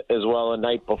as well a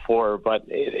night before. But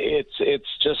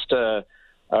it's just a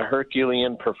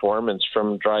Herculean performance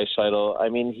from Draisaitl. I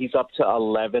mean, he's up to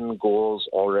 11 goals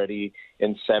already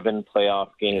in 7 playoff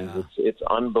games. Yeah. It's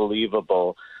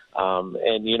unbelievable.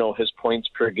 And, his points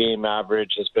per game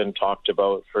average has been talked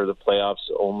about for the playoffs.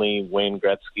 Only Wayne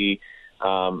Gretzky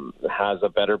has a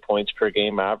better points per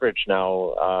game average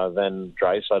now than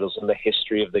Draisaitl's in the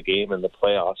history of the game in the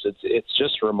playoffs. It's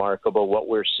just remarkable. What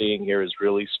we're seeing here is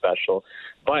really special.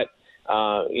 But,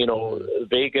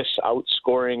 Vegas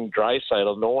outscoring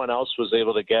Draisaitl, no one else was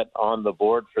able to get on the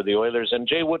board for the Oilers. And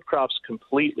Jay Woodcroft's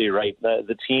completely right.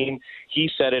 The team, he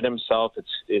said it himself.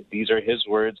 These are his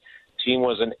words. Team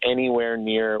wasn't anywhere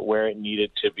near where it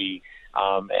needed to be.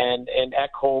 And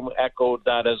Ekholm echoed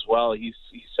that as well. He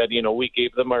said, we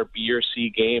gave them our B or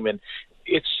C game. And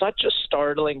it's such a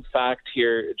startling fact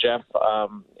here, Jeff,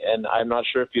 and I'm not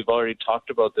sure if you've already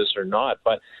talked about this or not,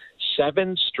 but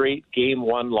 7 straight Game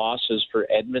 1 losses for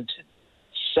Edmonton.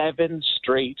 7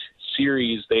 straight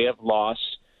series they have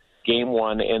lost Game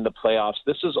 1 in the playoffs.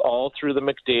 This is all through the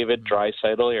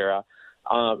McDavid-Draisaitl era.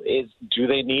 Do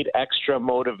they need extra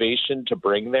motivation to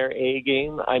bring their A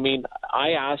game? I mean,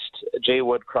 I asked Jay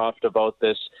Woodcroft about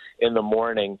this in the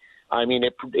morning. I mean,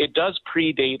 it does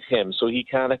predate him, so he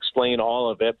can't explain all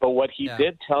of it. But what he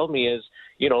did tell me is,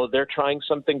 they're trying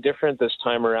something different this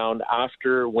time around.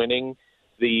 After winning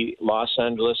the Los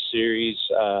Angeles series,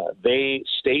 they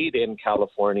stayed in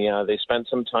California. They spent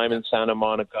some time in Santa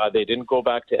Monica. They didn't go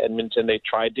back to Edmonton. They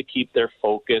tried to keep their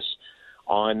focus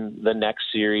on the next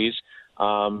series.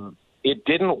 It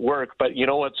didn't work, but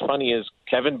what's funny is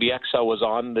Kevin Bieksa was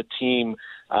on the team.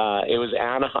 It was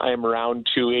Anaheim round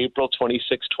 2, April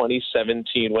 26,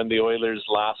 2017, when the Oilers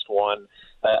last won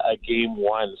a Game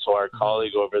 1. So our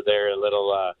colleague over there, a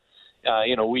little,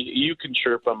 you can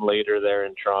chirp him later there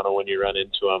in Toronto when you run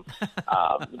into him.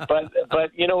 But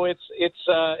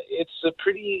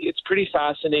it's pretty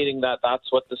fascinating that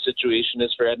that's what the situation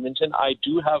is for Edmonton. I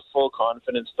do have full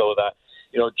confidence, though, that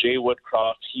Jay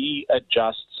Woodcroft, he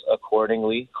adjusts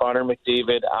accordingly. Connor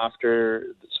McDavid,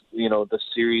 after the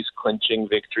series clinching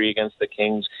victory against the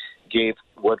Kings, gave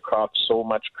Woodcroft so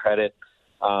much credit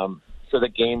for the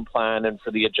game plan and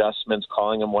for the adjustments,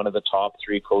 calling him one of the top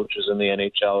 3 coaches in the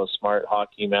NHL, a smart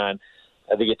hockey man,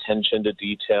 the attention to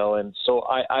detail. And so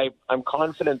I'm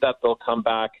confident that they'll come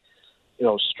back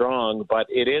strong, but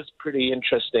it is pretty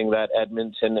interesting that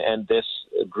Edmonton and this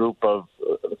group of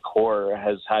the core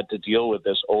has had to deal with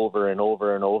this over and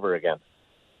over and over again.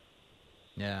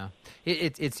 Yeah,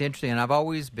 it's interesting, and I've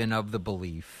always been of the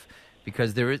belief,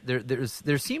 because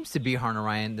there seems to be, Harner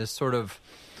Ryan, this sort of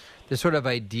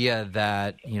idea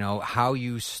that how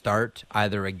you start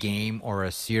either a game or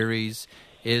a series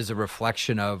is a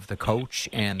reflection of the coach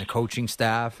and the coaching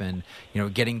staff, and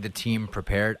getting the team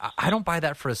prepared. I don't buy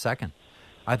that for a second.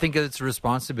 I think it's a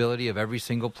responsibility of every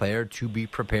single player to be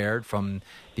prepared from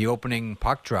the opening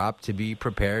puck drop, to be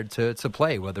prepared to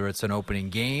play, whether it's an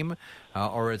opening game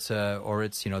or it's the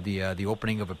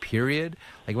opening of a period.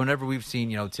 Like, whenever we've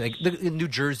seen in New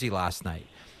Jersey last night,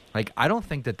 like, I don't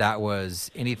think that was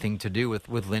anything to do with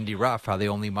Lindy Ruff, how they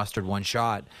only mustered 1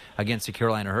 shot against the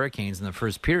Carolina Hurricanes in the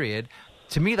first period.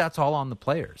 To me, that's all on the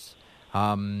players.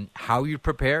 How you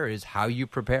prepare is how you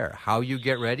prepare. How you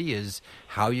get ready is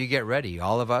how you get ready.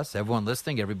 All of us, everyone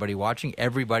listening, everybody watching,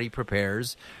 everybody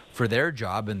prepares for their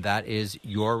job, and that is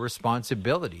your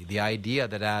responsibility. The idea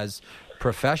that as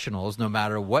professionals, no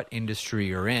matter what industry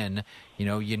you're in,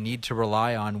 you need to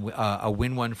rely on a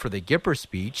win one for the Gipper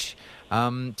speech,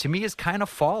 to me is kind of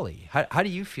folly. How do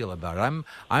you feel about it?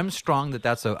 I'm strong that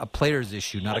that's a player's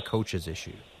issue, not a coach's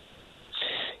issue.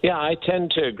 Yeah, I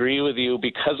tend to agree with you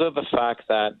because of the fact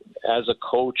that as a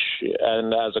coach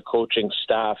and as a coaching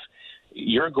staff,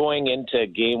 you're going into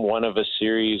Game 1 of a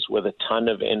series with a ton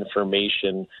of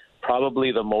information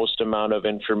probably the most amount of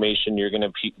information you're going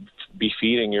to be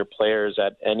feeding your players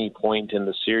at any point in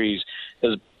the series,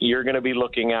 because you're going to be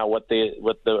looking at what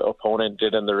the opponent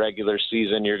did in the regular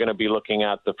season. You're going to be looking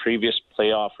at the previous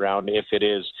playoff round, if it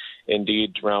is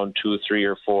indeed round 2, 3,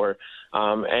 or 4.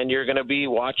 And you're going to be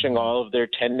watching all of their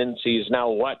tendencies. Now,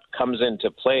 what comes into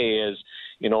play is,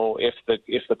 if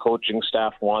the coaching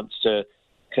staff wants to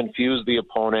confuse the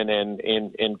opponent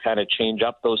and kind of change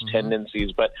up those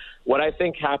tendencies. But what I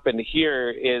think happened here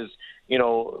is,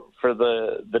 for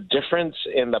the difference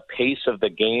in the pace of the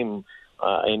game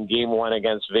in Game 1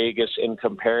 against Vegas in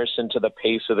comparison to the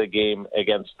pace of the game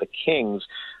against the Kings,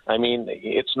 I mean,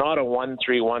 it's not a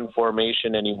 1-3-1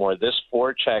 formation anymore. This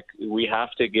forecheck, we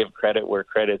have to give credit where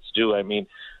credit's due. I mean,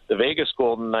 the Vegas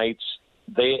Golden Knights,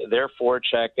 their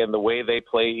forecheck and the way they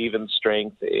play even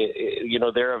strength,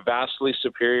 they're a vastly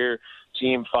superior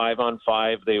team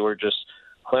 5-on-5. They were just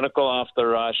clinical off the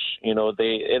rush. And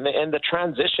the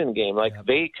transition game,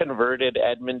 they converted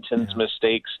Edmonton's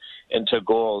mistakes into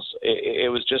goals.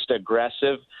 It was just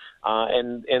aggressive.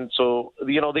 And so,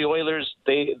 the Oilers,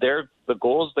 the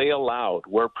goals they allowed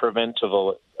were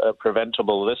preventable.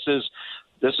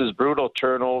 This is brutal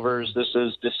turnovers. This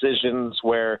is decisions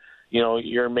where,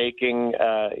 you're making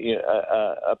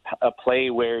a play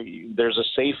where there's a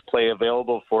safe play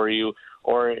available for you,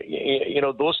 or,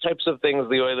 those types of things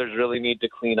the Oilers really need to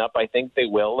clean up. I think they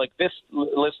will.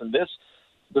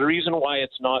 The reason why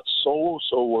it's not so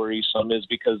worrisome is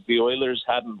because the Oilers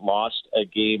hadn't lost a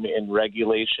game in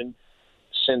regulation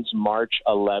since March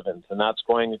 11th, and that's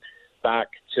going back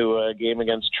to a game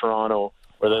against Toronto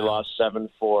where they lost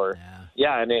 7-4.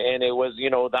 Yeah, and it was,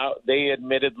 that they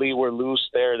admittedly were loose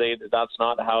there. That's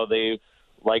not how they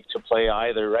like to play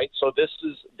either, right? So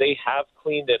they have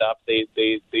cleaned it up. They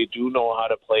do know how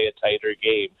to play a tighter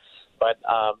game. But,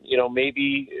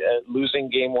 maybe losing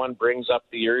Game 1 brings up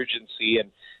the urgency,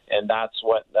 and that's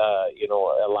what,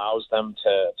 allows them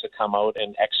to come out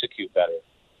and execute better.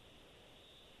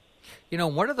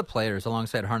 One of the players,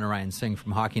 alongside Harnarayan Singh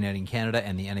from Hockey Night in Canada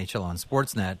and the NHL on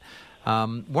Sportsnet,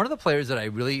 one of the players that I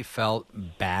really felt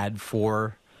bad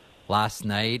for last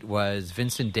night was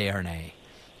Vincent Desharnais.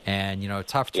 And,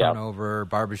 tough turnover,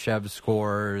 Barbashev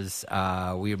scores.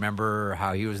 We remember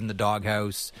how he was in the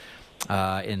doghouse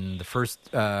in the first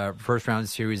round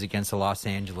series against the Los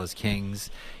Angeles Kings.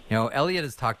 Elliot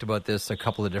has talked about this a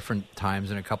couple of different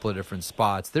times in a couple of different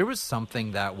spots. There was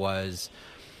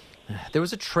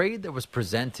a trade that was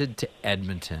presented to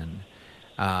Edmonton,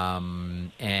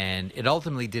 and it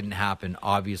ultimately didn't happen,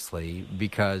 obviously,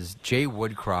 because Jay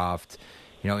Woodcroft,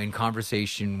 in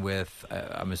conversation with,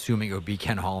 I'm assuming it would be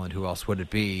Ken Holland, who else would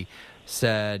it be,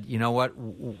 said, you know what,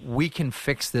 we can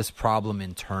fix this problem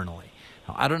internally.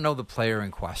 Now, I don't know the player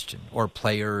in question or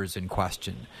players in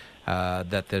question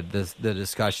that the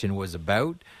discussion was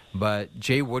about, but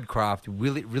Jay Woodcroft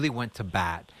really went to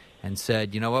bat and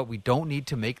said, you know what, we don't need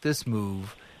to make this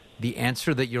move. The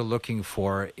answer that you're looking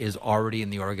for is already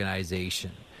in the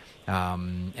organization.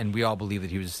 And we all believe that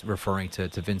he was referring to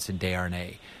Vincent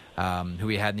Desharnais, who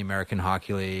he had in the American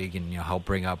Hockey League and helped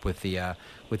bring up with the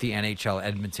NHL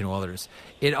Edmonton Oilers.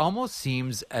 It almost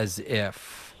seems as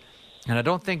if, and I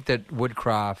don't think that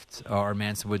Woodcroft or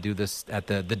Manson would do this at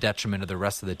the detriment of the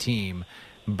rest of the team,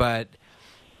 but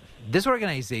this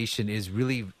organization is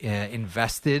really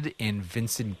invested in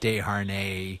Vincent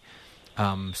Desharnais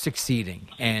succeeding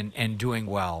and doing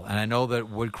well. And I know that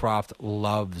Woodcroft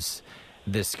loves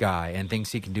this guy and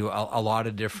thinks he can do a lot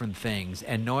of different things.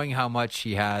 And knowing how much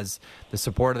he has the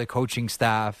support of the coaching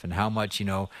staff and how much,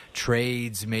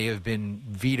 trades may have been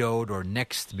vetoed or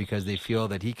nixed because they feel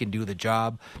that he can do the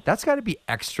job, that's got to be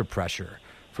extra pressure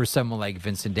for someone like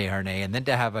Vincent Desharnais. And then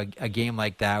to have a game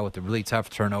like that with a really tough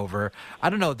turnover, I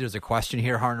don't know if there's a question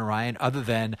here, Harnarayan, other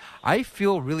than I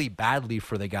feel really badly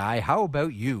for the guy. How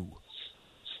about you?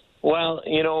 Well,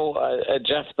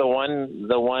 Jeff, the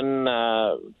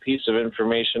one piece of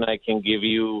information I can give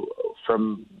you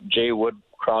from Jay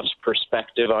Woodcroft's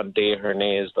perspective on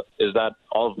Desharnais is that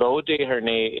although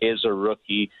Desharnais is a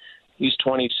rookie, he's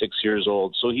 26 years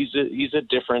old, so he's a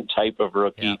different type of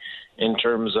rookie in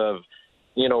terms of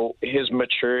his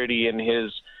maturity in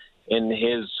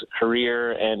his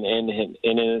career and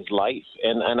in his life,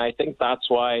 and I think that's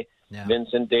why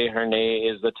Vincent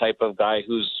Desharnais is the type of guy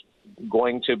who's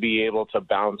going to be able to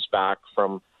bounce back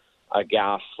from a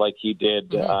gaffe like he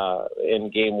did in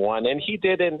Game 1, and he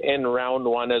did in round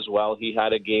 1 as well. He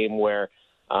had a game where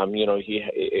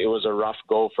it was a rough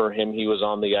go for him. He was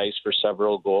on the ice for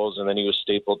several goals, and then he was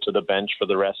stapled to the bench for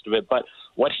the rest of it. But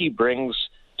what he brings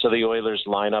to the Oilers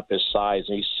lineup is size.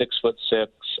 And he's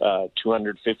 6'6",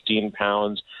 215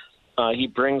 pounds. He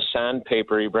brings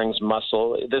sandpaper. He brings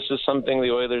muscle. This is something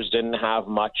the Oilers didn't have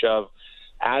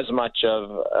as much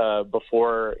of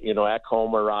before,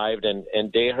 Ekholm arrived.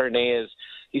 And Desharnais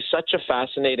he's such a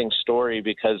fascinating story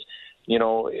because,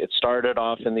 it started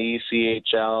off in the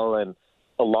ECHL and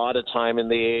a lot of time in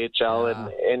the AHL. Yeah.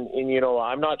 And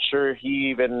I'm not sure he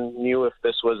even knew if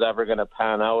this was ever going to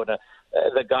pan out.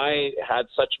 The guy had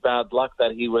such bad luck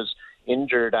that he was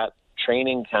injured at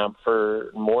training camp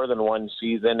for more than one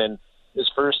season, and his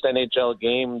first NHL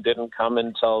game didn't come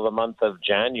until the month of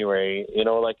January.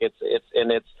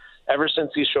 It's ever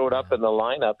since he showed up in the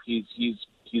lineup,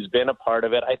 he's been a part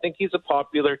of it. I think he's a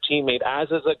popular teammate, as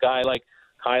is a guy like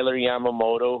Kyler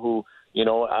Yamamoto, who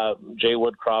Jay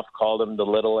Woodcroft called him the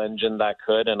little engine that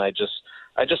could, and I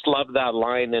just love that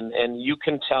line, and you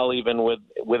can tell even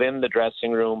within the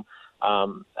dressing room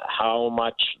how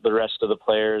much the rest of the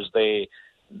players they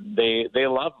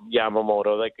love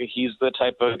Yamamoto. Like, he's the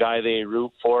type of guy they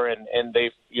root for, and they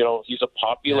he's a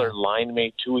popular line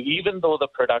mate too, even though the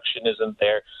production isn't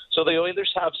there. So the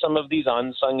Oilers have some of these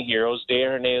unsung heroes.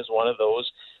 Desharnais is one of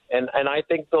those, and I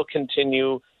think they'll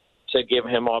continue to give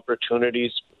him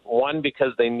opportunities. One,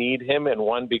 because they need him, and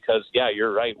one because,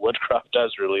 you're right, Woodcroft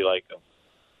does really like him.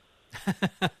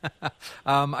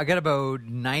 I got about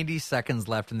 90 seconds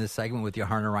left in this segment with you,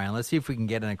 Harner Ryan. Let's see if we can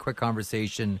get in a quick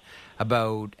conversation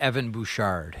about Evan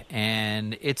Bouchard.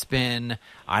 And it's been,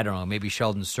 I don't know, maybe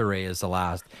Sheldon Surrey is the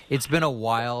last. It's been a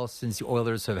while since the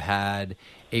Oilers have had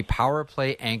a power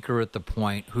play anchor at the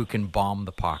point who can bomb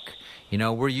the puck.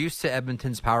 We're used to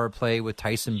Edmonton's power play with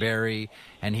Tyson Barrie,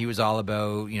 and he was all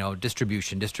about,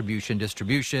 distribution,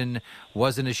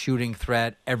 wasn't a shooting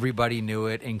threat. Everybody knew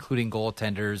it, including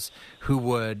goaltenders who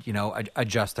would,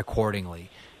 adjust accordingly.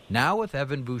 Now with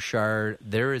Evan Bouchard,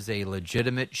 there is a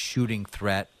legitimate shooting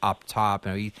threat up top.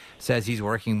 He says he's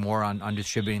working more on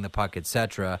distributing the puck,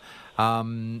 etc.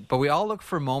 But we all look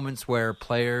for moments where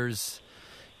players...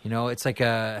 it's like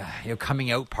a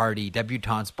coming out party,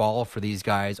 debutante's ball for these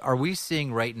guys. Are we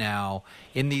seeing right now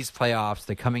in these playoffs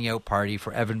the coming out party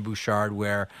for Evan Bouchard,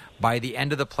 where by the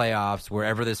end of the playoffs,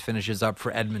 wherever this finishes up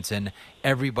for Edmonton,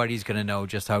 everybody's going to know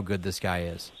just how good this guy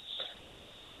is?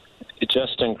 It's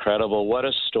just incredible. What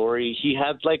a story. He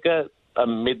had like a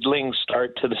middling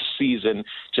start to the season,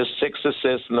 just 6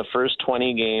 assists in the first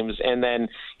 20 games. And then,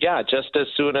 just as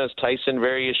soon as Tyson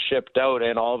Barrie is shipped out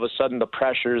and all of a sudden the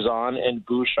pressure's on and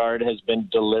Bouchard has been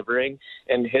delivering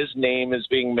and his name is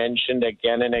being mentioned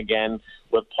again and again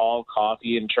with Paul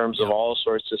Coffey in terms of all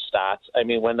sorts of stats. I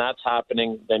mean, when that's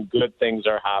happening, then good things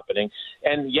are happening.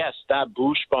 And yes, that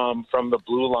Bouch bomb from the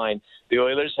blue line, the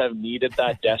Oilers have needed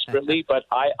that desperately, but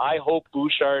I hope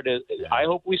I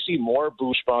hope we see more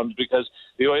Bouch bombs because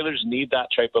the Oilers need that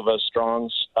type of a strong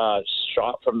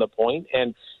shot from the point.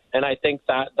 And I think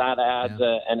that adds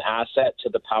an asset to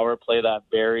the power play that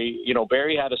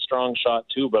Barrie had a strong shot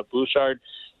too, but Bouchard,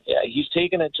 he's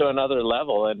taken it to another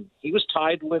level, and he was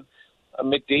tied with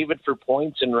McDavid for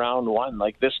points in round one.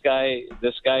 Like, this guy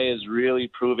is really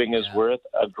proving his worth.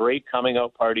 A great coming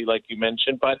out party, like you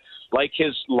mentioned, but like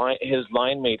his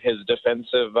line mate, his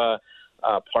defensive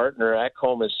partner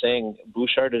Ekholm is saying,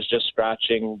 Bouchard is just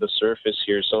scratching the surface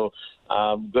here. So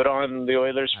good on the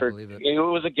Oilers for it. It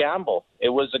was a gamble. It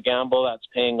was a gamble that's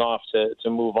paying off to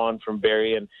move on from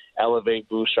Barrie and elevate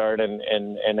Bouchard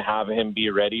and have him be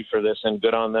ready for this. And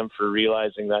good on them for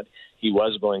realizing that he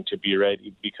was going to be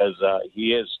ready, because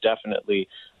he is definitely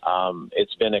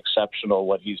it's been exceptional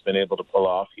what he's been able to pull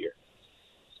off here.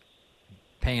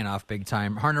 Paying off big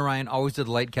time. Harner Ryan, always a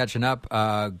delight catching up.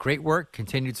 Great work,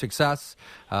 continued success.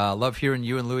 Love hearing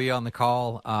you and Louis on the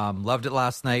call. Loved it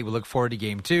last night. We look forward to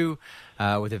Game 2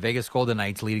 with the Vegas Golden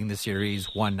Knights leading the series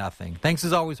 1-0. Thanks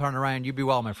as always, Harner Ryan. You be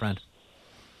well, my friend.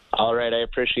 All right, I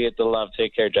appreciate the love.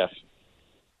 Take care, Jeff.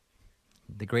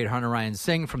 The great Harner Ryan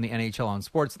Singh from the NHL on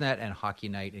Sportsnet and Hockey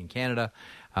Night in Canada,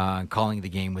 calling the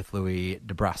game with Louis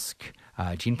DeBrusque.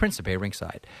 Gene Principe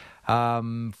ringside.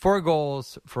 4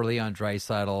 goals for Leon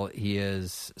Draisaitl. He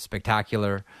is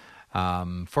spectacular.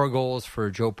 4 goals for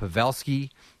Joe Pavelski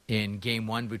in Game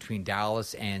 1 between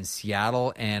Dallas and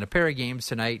Seattle. And a pair of games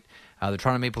tonight, the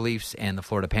Toronto Maple Leafs and the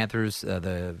Florida Panthers.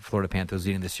 The Florida Panthers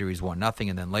leading the series 1-0.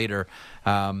 And then later,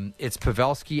 it's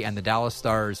Pavelski and the Dallas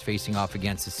Stars facing off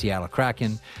against the Seattle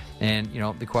Kraken. And,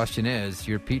 the question is,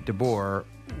 you're Pete DeBoer,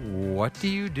 what do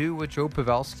you do with Joe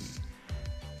Pavelski?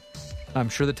 I'm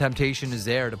sure the temptation is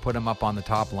there to put him up on the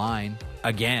top line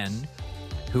again,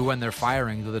 who, when they're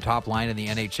firing, to the top line in the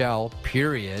NHL,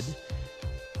 period.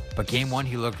 But Game 1,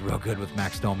 he looked real good with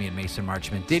Max Domi and Mason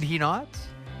Marchment. Did he not?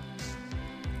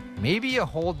 Maybe you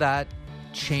hold that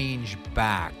change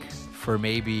back for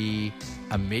maybe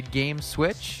a mid-game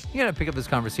switch? You're going to pick up this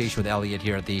conversation with Elliot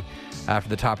here after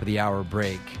the top of the hour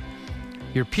break.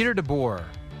 You're Peter DeBoer.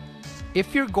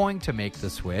 If you're going to make the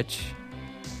switch,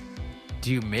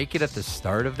 do you make it at the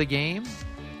start of the game,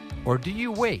 or do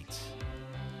you wait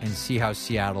and see how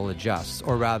Seattle adjusts,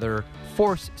 or rather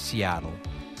force Seattle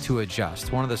to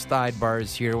adjust? One of the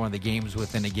sidebars here, one of the games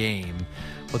within a game.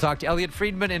 We'll talk to Elliot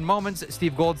Friedman in moments.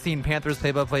 Steve Goldstein, Panthers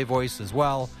play-by-play voice as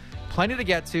well. Plenty to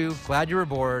get to. Glad you're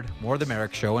aboard. More of the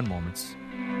Merrick Show in moments.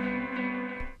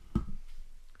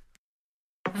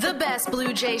 The best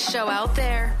Blue Jays show out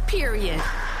there, period.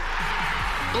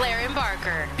 Blair and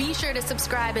Barker. Be sure to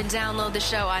subscribe and download the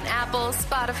show on Apple,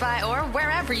 Spotify, or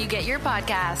wherever you get your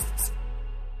podcasts.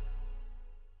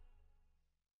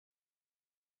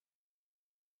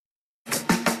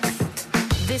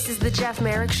 This is the Jeff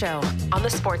Merrick Show on the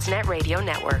Sportsnet Radio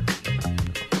Network.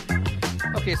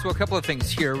 Okay, so a couple of things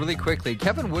here really quickly.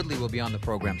 Kevin Woodley will be on the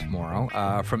program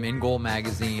tomorrow from In Goal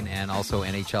Magazine and also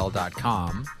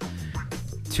NHL.com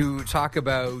to talk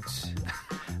about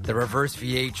the reverse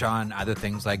VH on either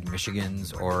things like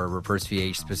Michigan's or reverse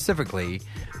VH specifically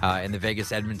in the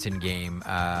Vegas-Edmonton game,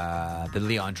 the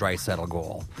Leon Draisaitl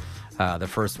goal, the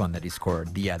first one that he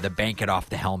scored, the bank it off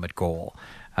the helmet goal.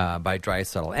 By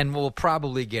Draisaitl. And we'll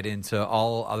probably get into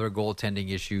all other goaltending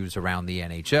issues around the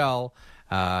NHL.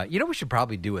 We should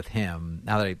probably do with him,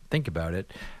 now that I think about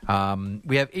it.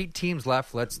 We have 8 teams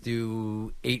left. Let's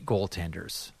do 8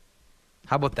 goaltenders.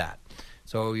 How about that?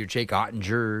 So your Jake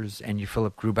Ottingers and your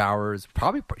Philip Grubauers.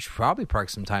 Should probably park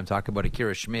some time talking about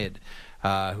Akira Schmid,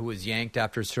 who was yanked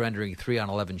after surrendering 3 on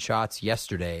 11 shots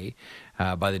yesterday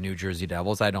by the New Jersey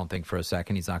Devils. I don't think for a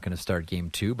second he's not going to start game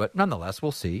 2, but nonetheless,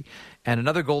 we'll see. And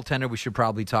another goaltender we should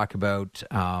probably talk about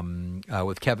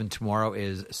with Kevin tomorrow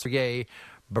is Sergei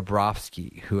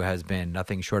Bobrovsky, who has been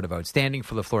nothing short of outstanding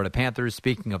for the Florida Panthers.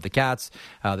 Speaking of the Cats,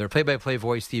 their play-by-play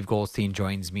voice, Steve Goldstein,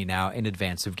 joins me now in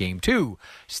advance of Game 2.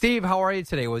 Steve, how are you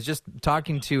today? I was just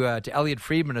talking to Elliot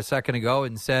Friedman a second ago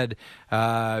and said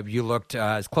you looked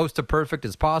as close to perfect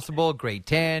as possible. Great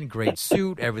tan, great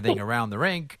suit, everything around the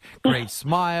rink, great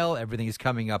smile, everything's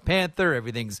coming up Panther,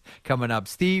 everything's coming up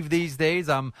Steve these days.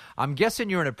 I'm guessing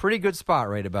you're in a pretty good spot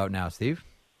right about now, Steve.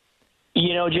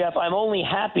 You know, Jeff, I'm only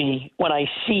happy when I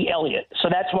see Elliot. So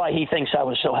that's why he thinks I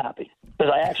was so happy,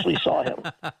 because I actually saw him.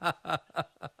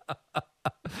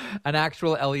 An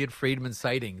actual Elliot Friedman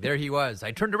sighting. There he was.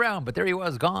 I turned around, but there he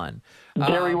was, gone.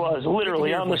 There he was,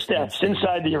 literally on the steps,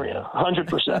 inside the arena,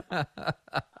 100%.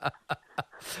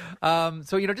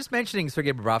 Just mentioning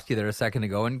Sergei Bobrovsky there a second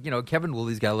ago, and Kevin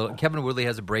Woodley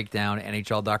has a breakdown at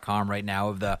NHL.com right now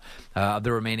of the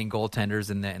remaining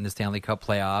goaltenders in the Stanley Cup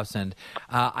playoffs, and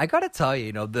I got to tell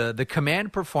you, the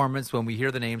command performance when we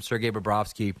hear the name Sergei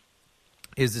Bobrovsky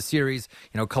is the series,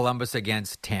 Columbus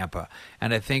against Tampa,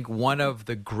 and I think one of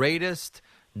the greatest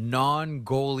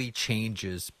non-goalie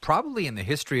changes probably in the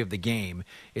history of the game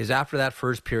is after that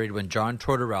first period when John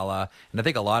Tortorella, and I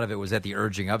think a lot of it was at the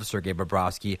urging of Sergei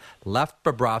Bobrovsky, left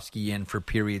Bobrovsky in for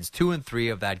periods 2 and 3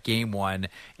 of that game 1,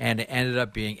 and it ended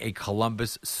up being a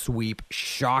Columbus sweep,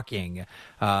 shocking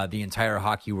the entire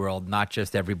hockey world, not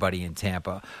just everybody in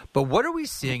Tampa. But what are we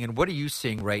seeing, and what are you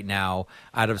seeing right now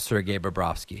out of Sergei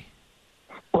Bobrovsky?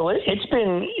 Well, it's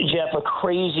been, Jeff, a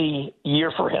crazy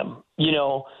year for him.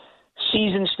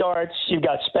 Season starts, you've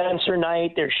got Spencer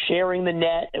Knight, they're sharing the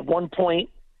net. At one point,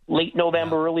 late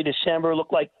November, early December,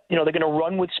 looked like, they're going to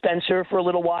run with Spencer for a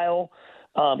little while.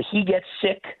 He gets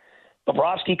sick.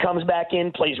 Bobrovsky comes back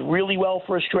in, plays really well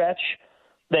for a stretch.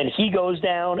 Then he goes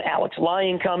down. Alex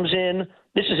Lyon comes in.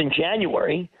 This is in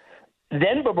January.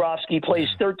 Then Bobrovsky plays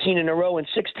 13 in a row and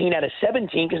 16 out of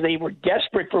 17 because they were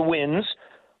desperate for wins.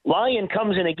 Lyon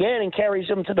comes in again and carries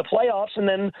them to the playoffs, and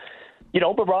then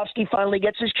Bobrovsky finally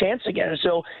gets his chance again.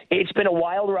 So it's been a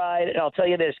wild ride, and I'll tell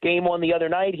you this, game 1 the other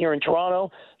night here in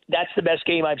Toronto, that's the best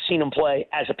game I've seen him play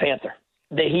as a Panther.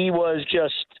 He was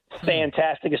just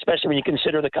fantastic, especially when you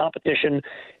consider the competition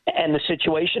and the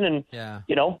situation, and,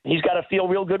 he's got to feel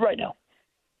real good right now.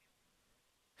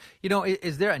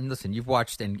 Is there, and listen, you've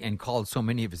watched and called so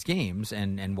many of his games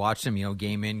and watched him,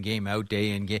 game in, game out, day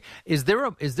in, game. Is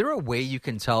there a way you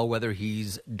can tell whether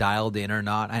he's dialed in or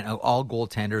not? I know all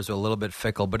goaltenders are a little bit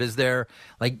fickle, but is there,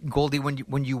 like Goldie,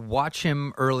 when you watch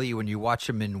him early, when you watch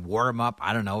him in warm up,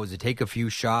 I don't know, does it take a few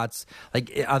shots?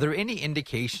 Like, are there any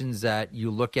indications that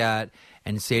you look at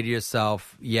and say to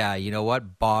yourself, yeah, you know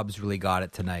what, Bob's really got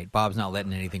it tonight. Bob's not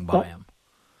letting anything by him.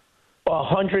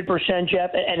 100%, Jeff,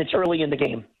 and it's early in the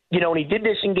game. And he did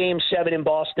this in Game 7 in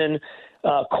Boston.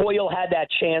 Coyle had that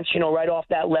chance, right off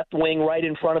that left wing, right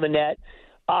in front of the net.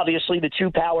 Obviously, the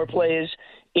 2 power plays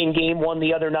in Game 1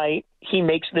 the other night, he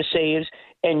makes the saves.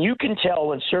 And you can tell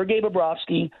when Sergei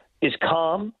Bobrovsky is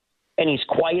calm and he's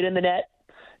quiet in the net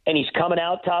and he's coming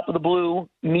out top of the blue,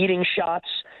 meeting shots,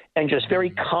 and just very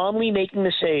calmly making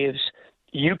the saves,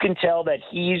 you can tell that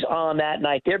he's on that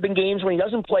night. There have been games when he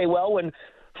doesn't play well, when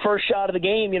first shot of the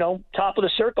game, top of the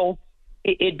circle,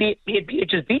 it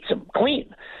just beats him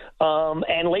clean.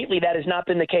 And lately that has not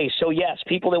been the case. So, yes,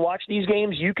 people that watch these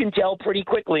games, you can tell pretty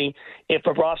quickly if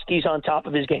Bobrovsky's on top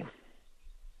of his game.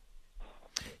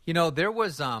 There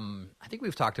was, I think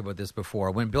we've talked about this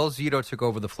before, when Bill Zito took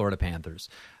over the Florida Panthers,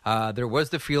 there was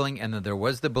the feeling and there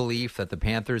was the belief that the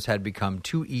Panthers had become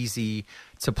too easy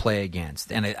to play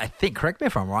against. And I think, correct me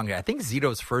if I'm wrong, I think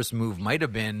Zito's first move might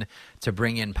have been to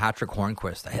bring in Patrick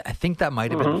Hornqvist. I think that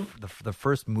might have been the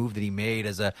first move that he made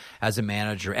as a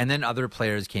manager. And then other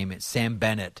players came in. Sam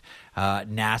Bennett,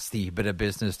 nasty bit of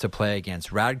business to play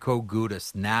against. Radko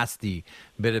Gudas, nasty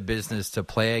bit of business to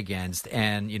play against.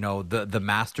 And, the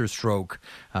master stroke,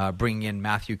 bringing in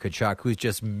Matthew Tkachuk, who's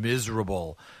just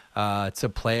miserable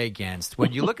to play against.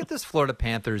 When you look at this Florida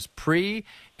Panthers pre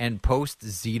and post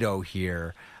Zito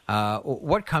here,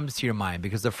 what comes to your mind?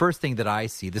 Because the first thing that I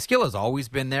see, the skill has always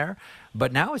been there,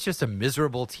 but now it's just a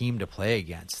miserable team to play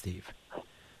against, Steve.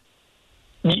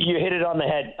 You hit it on the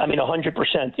head.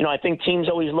 100%. I think teams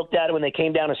always looked at it when they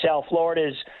came down to South Florida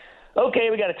as, okay,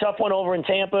 we got a tough one over in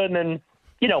Tampa, and then,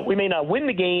 we may not win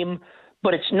the game,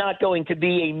 but it's not going to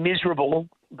be a miserable,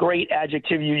 great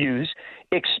adjective you use,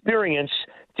 experience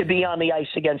to be on the ice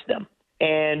against them.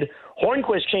 And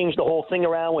Hornqvist changed the whole thing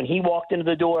around when he walked into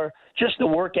the door, just the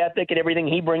work ethic and everything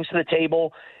he brings to the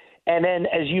table. And then,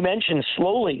 as you mentioned,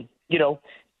 slowly, you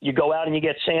go out and you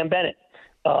get Sam Bennett.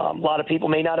 A lot of people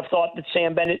may not have thought that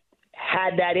Sam Bennett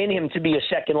had that in him to be a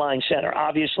second-line center.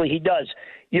 Obviously, he does.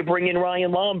 You bring in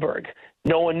Ryan Lomberg.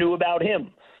 No one knew about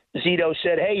him. Zito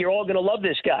said, hey, you're all going to love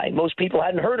this guy. Most people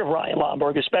hadn't heard of Ryan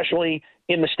Lomberg, especially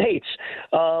in the States.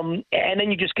 And then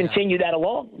you just continue that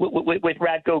along with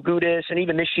Radko Gudas, and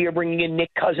even this year bringing in Nick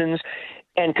Cousins.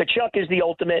 And Tkachuk is the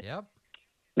ultimate. Yep.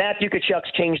 Matthew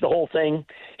Tkachuk's changed the whole thing.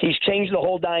 He's changed the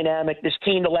whole dynamic. This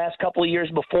team the last couple of years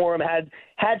before him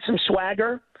had some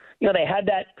swagger. They had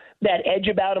that edge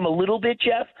about him a little bit,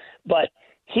 Jeff, but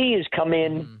he has come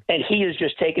in and he has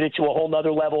just taken it to a whole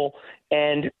nother level,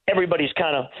 and everybody's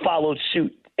kind of followed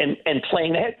suit and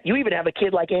playing ahead. You even have a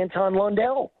kid like Anton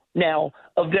Lundell now,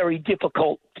 a very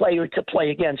difficult player to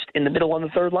play against in the middle on the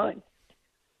third line.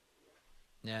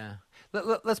 Yeah.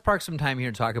 Let's park some time here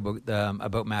and talk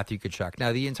about Matthew Tkachuk.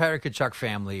 Now, the entire Tkachuk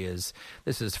family is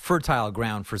fertile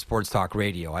ground for sports talk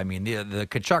radio. I mean, the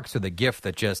Tkachuks are the gift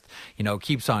that just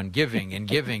keeps on giving and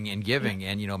giving and giving.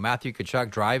 And Matthew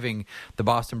Tkachuk driving the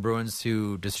Boston Bruins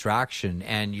to distraction,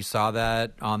 and you saw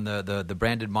that on the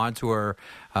Brandon Montour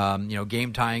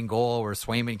game tying goal where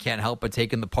Swayman can't help but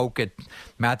taking the poke at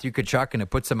Matthew Tkachuk, and it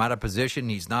puts him out of position.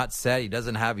 He's not set.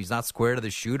 He's not square to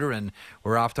the shooter, and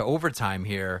we're off to overtime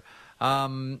here.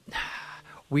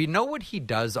 We know what he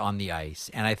does on the ice,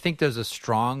 and I think there's a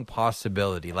strong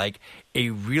possibility, like a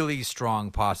really strong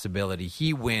possibility,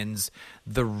 he wins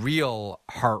the real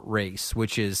Hart race,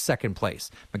 which is second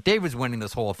place. McDavid's winning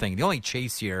this whole thing. The only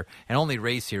chase here and only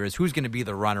race here is who's going to be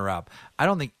the runner-up. I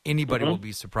don't think anybody will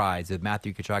be surprised if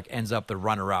Matthew Tkachuk ends up the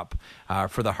runner-up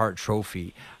for the Hart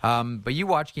Trophy. But you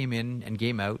watch game in and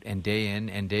game out and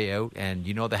day out, and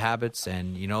you know the habits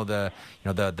and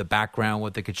the background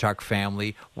with the Tkachuk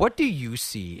family. What do you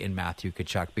see in Matthew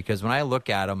Tkachuk? Because when I look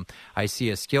at him, I see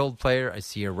a skilled player, I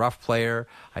see a rough player,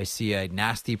 I see a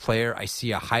nasty player, I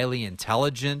see a highly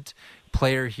intelligent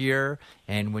player here.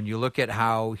 And when you look at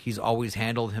how he's always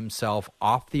handled himself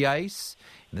off the ice,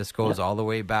 and this goes all the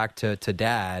way back to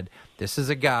Dad, this is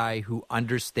a guy who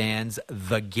understands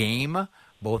the game,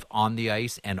 both on the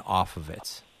ice and off of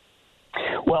it.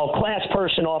 Well, class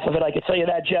person off of it, I can tell you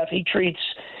that, Jeff. He treats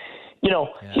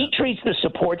he treats the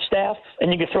support staff,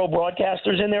 and you can throw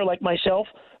broadcasters in there like myself,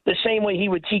 the same way he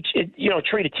would treat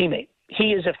a teammate.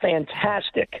 He is a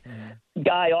fantastic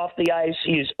guy off the ice.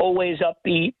 He is always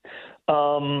upbeat.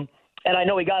 And I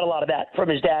know he got a lot of that from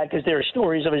his dad, because there are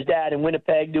stories of his dad in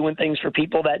Winnipeg doing things for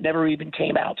people that never even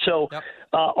came out. So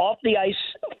off the ice,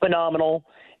 phenomenal.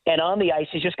 And on the ice,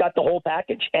 he's just got the whole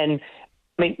package. And,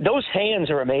 I mean, those hands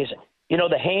are amazing.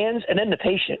 The hands and then the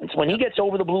patience. When he gets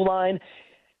over the blue line,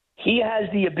 he has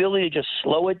the ability to just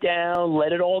slow it down,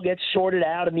 let it all get sorted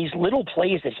out, and these little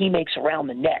plays that he makes around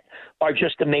the net are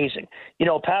just amazing.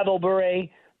 Pavel Bure,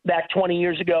 back 20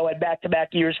 years ago, had back-to-back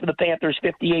years for the Panthers,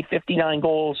 58, 59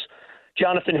 goals.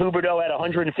 Jonathan Huberdeau had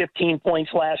 115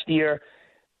 points last year.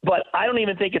 But I don't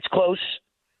even think it's close.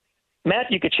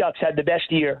 Matthew Tkachuk's had the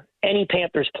best year any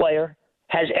Panthers player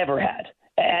has ever had.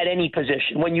 at any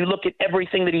position. When you look at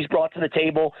everything that he's brought to the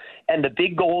table and the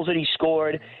big goals that he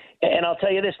scored, and I'll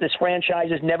tell you this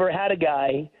franchise has never had a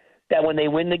guy that when they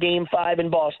win the Game 5 in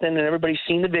Boston, and everybody's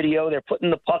seen the video, they're putting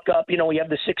the puck up. You know, we have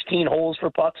the 16 holes for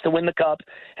pucks to win the cup.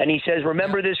 And he says,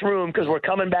 remember this room because we're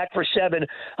coming back for 7.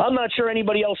 I'm not sure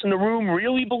anybody else in the room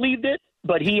really believed it,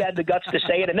 but he had the guts to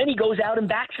say it. And then he goes out and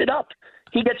backs it up.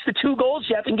 He gets the 2 goals,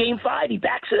 Jeff, in Game 5. He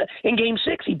backs it in Game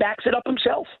 6. He backs it up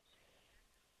himself.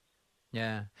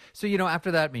 Yeah. So,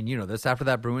 after that, after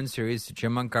that Bruins series,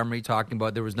 Jim Montgomery talking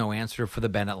about there was no answer for the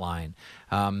Bennett line.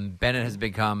 Bennett has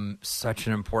become such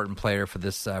an important player for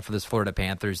this Florida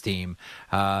Panthers team.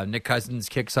 Nick Cousins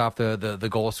kicks off the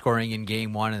goal scoring in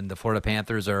Game 1, and the Florida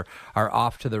Panthers are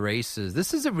off to the races.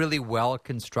 This is a really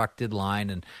well-constructed line,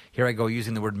 and here I go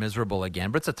using the word miserable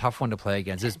again, but it's a tough one to play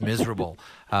against. It's miserable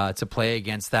to play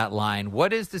against that line.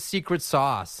 What is the secret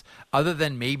sauce, other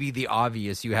than maybe the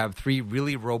obvious? You have 3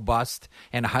 really robust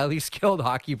and highly skilled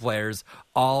hockey players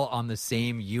all on the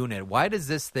same unit. Why does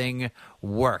this thing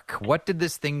work? What did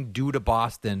this thing do to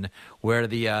Boston, where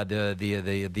the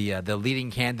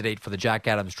leading candidate for the Jack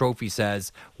Adams Trophy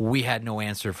says we had no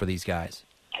answer for these guys?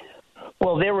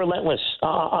 Well, they're relentless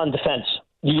on defense.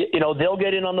 They'll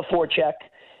get in on the forecheck,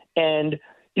 and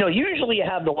usually you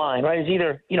have the line, right? It's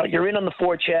either you're in on the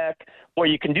forecheck, or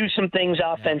you can do some things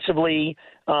offensively.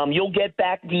 You'll get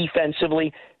back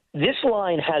defensively. This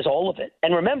line has all of it.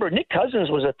 And remember, Nick Cousins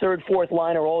was a 3rd, 4th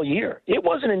liner all year. It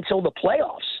wasn't until the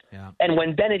playoffs. Yeah. And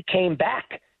when Bennett came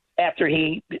back after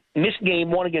he missed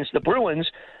Game 1 against the Bruins,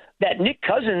 that Nick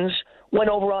Cousins went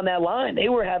over on that line. They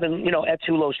were having,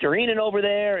 Etulo Starinen over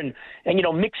there and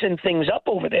mixing things up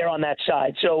over there on that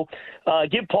side. So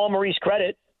give Paul Maurice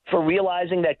credit for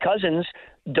realizing that Cousins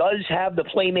does have the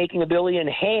playmaking ability and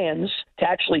hands to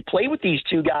actually play with these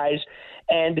 2 guys.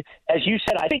 And as you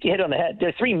said, I think you hit on the head.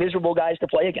 They're 3 miserable guys to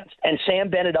play against. And Sam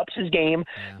Bennett ups his game,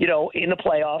 in the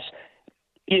playoffs.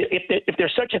 If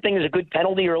there's such a thing as a good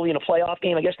penalty early in a playoff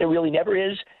game, I guess there really never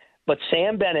is. But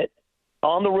Sam Bennett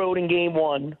on the road in Game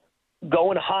 1,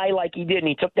 going high like he did, and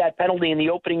he took that penalty in the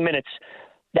opening minutes,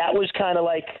 that was kind of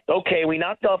like, okay, we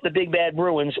knocked off the big bad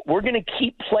Bruins. We're going to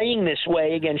keep playing this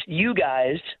way against you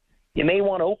guys. You may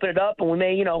want to open it up, and we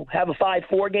may, have a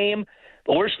 5-4 game,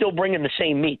 but we're still bringing the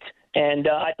same meat. And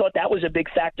I thought that was a big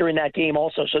factor in that game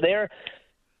also. So they're,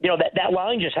 that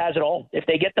line just has it all. If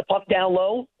they get the puck down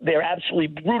low, they're absolutely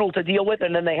brutal to deal with,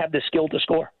 and then they have the skill to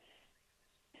score.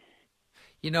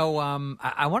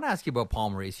 I want to ask you about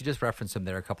Paul Maurice. You just referenced him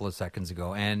there a couple of seconds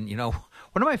ago. And,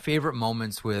 one of my favorite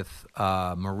moments with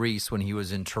Maurice when he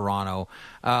was in Toronto,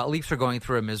 Leafs were going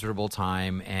through a miserable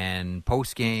time, and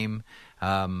post-game,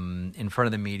 in front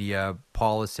of the media,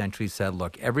 Paul essentially said,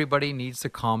 look, everybody needs to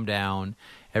calm down.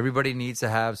 Everybody needs to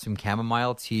have some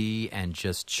chamomile tea and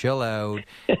just chill out.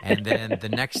 And then the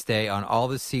next day, on all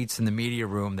the seats in the media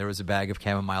room, there was a bag of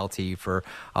chamomile tea for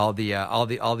all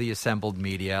the assembled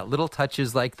media. Little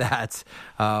touches like that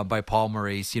by Paul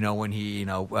Maurice. When he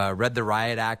read the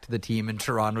riot act to the team in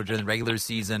Toronto during the regular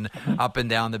season, up and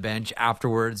down the bench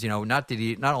afterwards.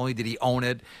 Not only did he own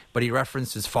it, but he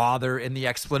referenced his father in the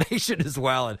explanation as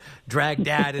well, and dragged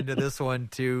Dad into this one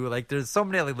too. Like, there's so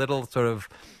many little sort of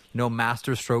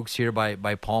master strokes here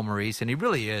by Paul Maurice, and he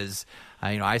really is.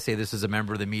 I say this as a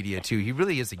member of the media too. He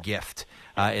really is a gift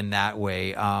in that way.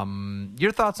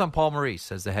 Your thoughts on Paul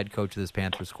Maurice as the head coach of this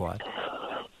Panther squad?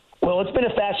 Well, it's been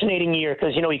a fascinating year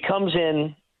because he comes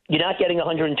in. You're not getting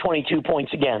 122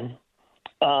 points again.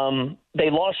 They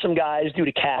lost some guys due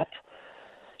to cap.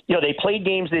 They played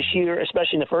games this year,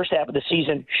 especially in the first half of the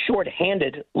season,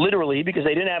 shorthanded, literally, because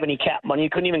they didn't have any cap money. You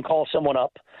couldn't even call someone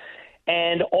up.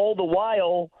 And all the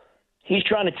while, he's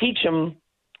trying to teach them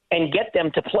and get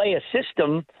them to play a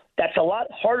system that's a lot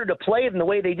harder to play than the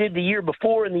way they did the year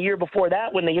before and the year before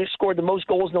that, when they scored the most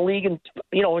goals in the league in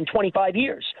 25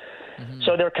 years. Mm-hmm.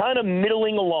 So they're kind of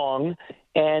middling along,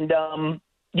 and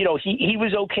he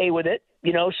was okay with it.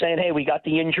 Saying, hey, we got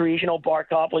the injuries.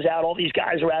 Barkov was out. All these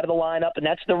guys were out of the lineup, and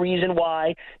that's the reason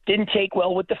why. Didn't take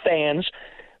well with the fans.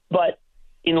 But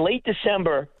in late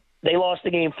December, they lost the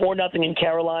game 4-0 in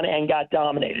Carolina and got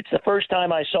dominated. It's the first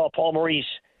time I saw Paul Maurice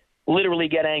literally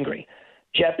get angry.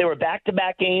 Jeff, they were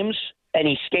back-to-back games, and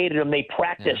he skated them. They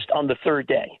practiced on the 3rd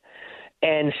day.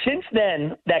 And since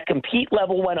then, that compete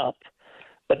level went up.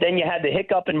 But then you had the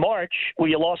hiccup in March where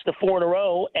you lost the 4 in a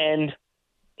row, and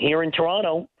here in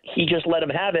Toronto, he just let him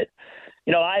have it.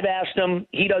 I've asked him.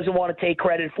 He doesn't want to take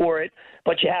credit for it,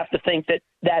 but you have to think that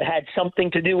had something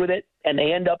to do with it, and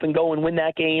they end up and go and win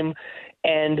that game.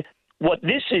 And what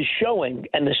this is showing,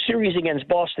 and the series against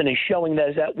Boston is showing, that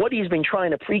is that what he's been trying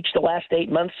to preach the last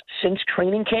 8 months since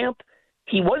training camp,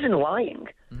 he wasn't lying.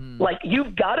 Like,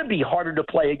 you've got to be harder to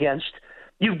play against.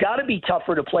 You've got to be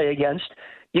tougher to play against.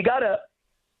 You got to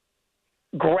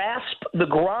grasp the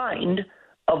grind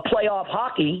of playoff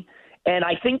hockey. And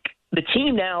I think the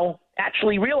team now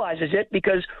actually realizes it,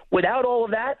 because without all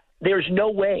of that, there's no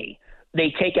way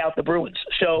they take out the Bruins.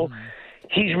 So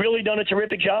he's really done a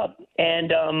terrific job.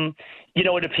 And,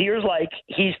 it appears like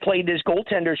he's played this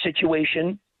goaltender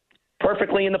situation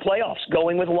perfectly in the playoffs,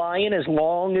 going with Lyon as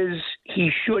long as he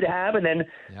should have, and then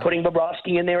putting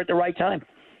Bobrovsky in there at the right time.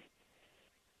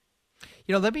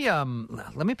 Let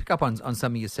me pick up on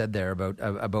something you said there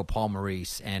about Paul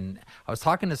Maurice. And I was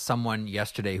talking to someone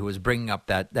yesterday who was bringing up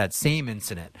that same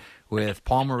incident with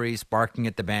Paul Maurice barking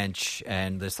at the bench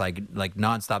and this like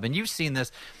nonstop. And you've seen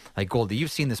this, like Goldie,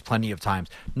 you've seen this plenty of times.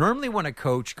 Normally when a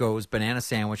coach goes banana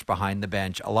sandwich behind the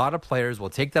bench, a lot of players will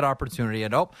take that opportunity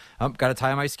and, got to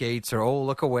tie my skates, or,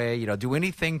 look away, do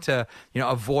anything to,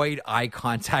 avoid eye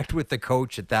contact with the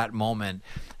coach at that moment.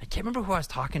 I can't remember who I was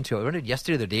talking to. I read it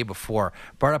yesterday or the day before,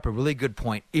 brought up a really good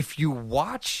point. If you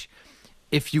watch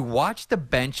the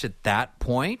bench at that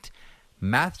point,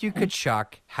 Matthew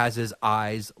Tkachuk has his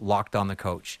eyes locked on the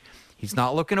coach. He's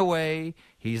not looking away.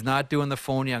 He's not doing the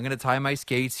phony, I'm going to tie my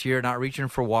skates here, not reaching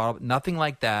for water, nothing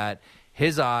like that.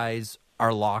 His eyes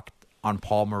are locked on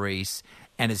Paul Maurice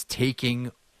and is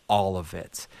taking all of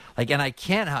it. I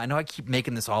know I keep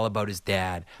making this all about his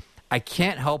dad. I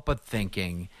can't help but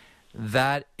thinking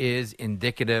that is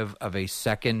indicative of a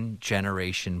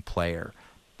second-generation player.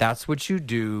 That's what you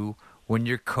do when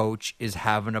your coach is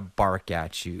having a bark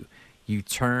at you. You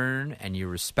turn and you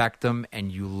respect them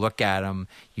and you look at them.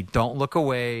 You don't look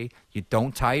away. You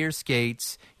don't tie your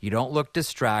skates. You don't look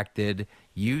distracted.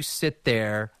 You sit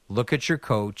there, look at your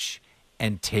coach,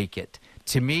 and take it.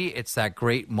 To me, it's that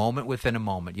great moment within a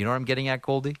moment. You know what I'm getting at,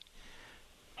 Goldie?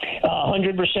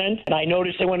 100%. And I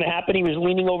noticed that when it happened, he was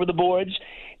leaning over the boards.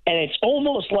 And it's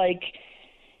almost like,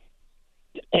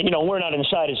 and we're not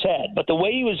inside his head, but the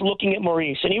way he was looking at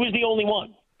Maurice, and he was the only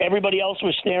one. Everybody else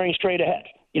was staring straight ahead.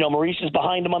 Maurice is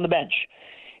behind him on the bench.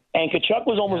 And Tkachuk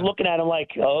was almost looking at him like,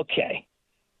 okay,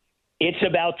 it's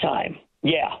about time.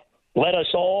 Yeah, let us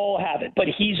all have it. But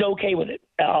he's okay with it,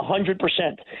 100%.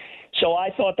 So I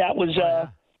thought that was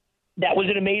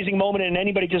an amazing moment, and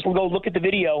anybody just go look at the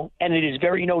video, and it is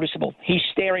very noticeable. He's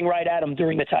staring right at him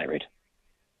during the tirade.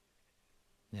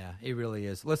 Yeah, it really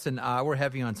is. Listen, we're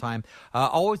heavy on time.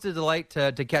 Always a delight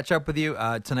to catch up with you.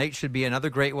 Tonight should be another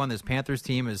great one. This Panthers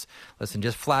team is,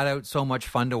 just flat out so much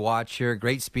fun to watch here.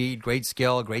 Great speed, great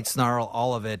skill, great snarl,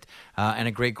 all of it, and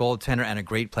a great goaltender and a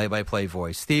great play-by-play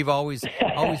voice. Steve, always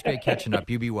great catching up.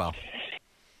 You be well.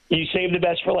 You saved the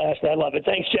best for last. I love it.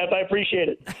 Thanks, Jeff. I appreciate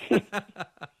it.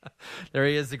 There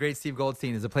he is, the great Steve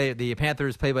Goldstein. Is the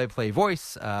Panthers play-by-play voice.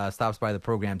 Stops by the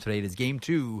program today. It is Game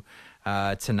 2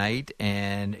 tonight,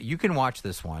 and you can watch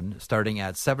this one starting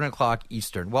at 7 o'clock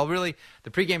Eastern. Well, really, the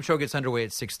pregame show gets underway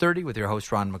at 6:30 with your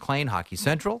host, Ron McLean, Hockey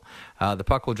Central. The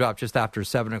puck will drop just after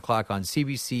 7 o'clock on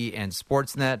CBC and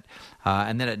Sportsnet.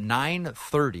 And then at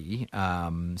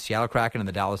 9:30, Seattle Kraken and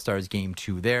the Dallas Stars Game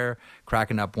 2 there.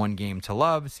 Kraken up 1-0.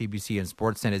 CBC and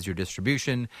Sportsnet is your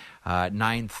distribution.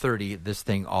 9:30, this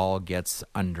thing all gets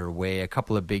underway. A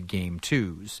couple of big Game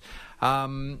 2s.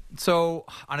 So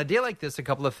on a day like this, a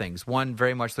couple of things. One,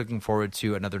 very much looking forward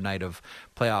to another night of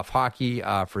playoff hockey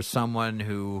for someone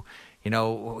who,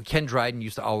 Ken Dryden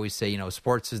used to always say,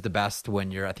 sports is the best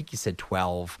when you're, I think he said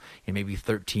 12 and maybe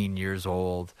 13 years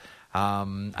old.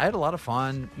 I had a lot of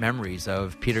fond memories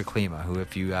of Peter Klima, who,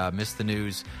 if you missed the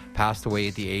news, passed away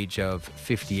at the age of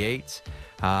 58.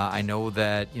 I know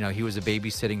that, he was a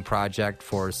babysitting project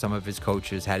for some of his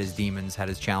coaches, had his demons, had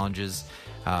his challenges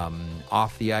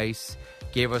off the ice,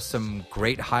 gave us some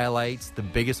great highlights. The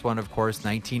biggest one, of course,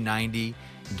 1990,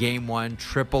 Game 1,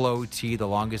 triple OT, the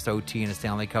longest OT in a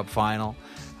Stanley Cup final.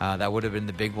 That would have been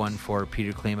the big one for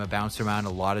Peter Klima. Bounced around a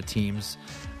lot of teams.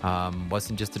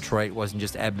 Wasn't just Detroit, wasn't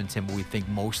just Edmonton, but we think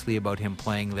mostly about him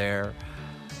playing there.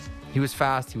 He was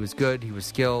fast, he was good, he was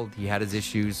skilled, he had his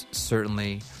issues,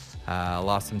 certainly.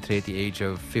 Lost him today at the age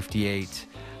of 58.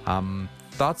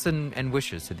 Thoughts and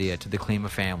wishes to the Klima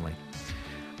family.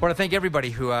 I want to thank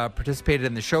everybody who participated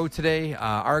in the show today.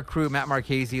 Our crew, Matt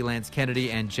Marchese, Lance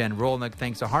Kennedy, and Jen Rolnick.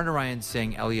 Thanks to Harner Ryan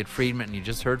Singh, Elliot Friedman, and you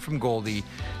just heard from Goldie,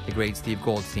 the great Steve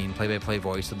Goldstein, play-by-play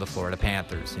voice of the Florida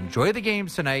Panthers. Enjoy the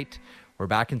games tonight. We're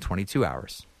back in 22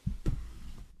 hours.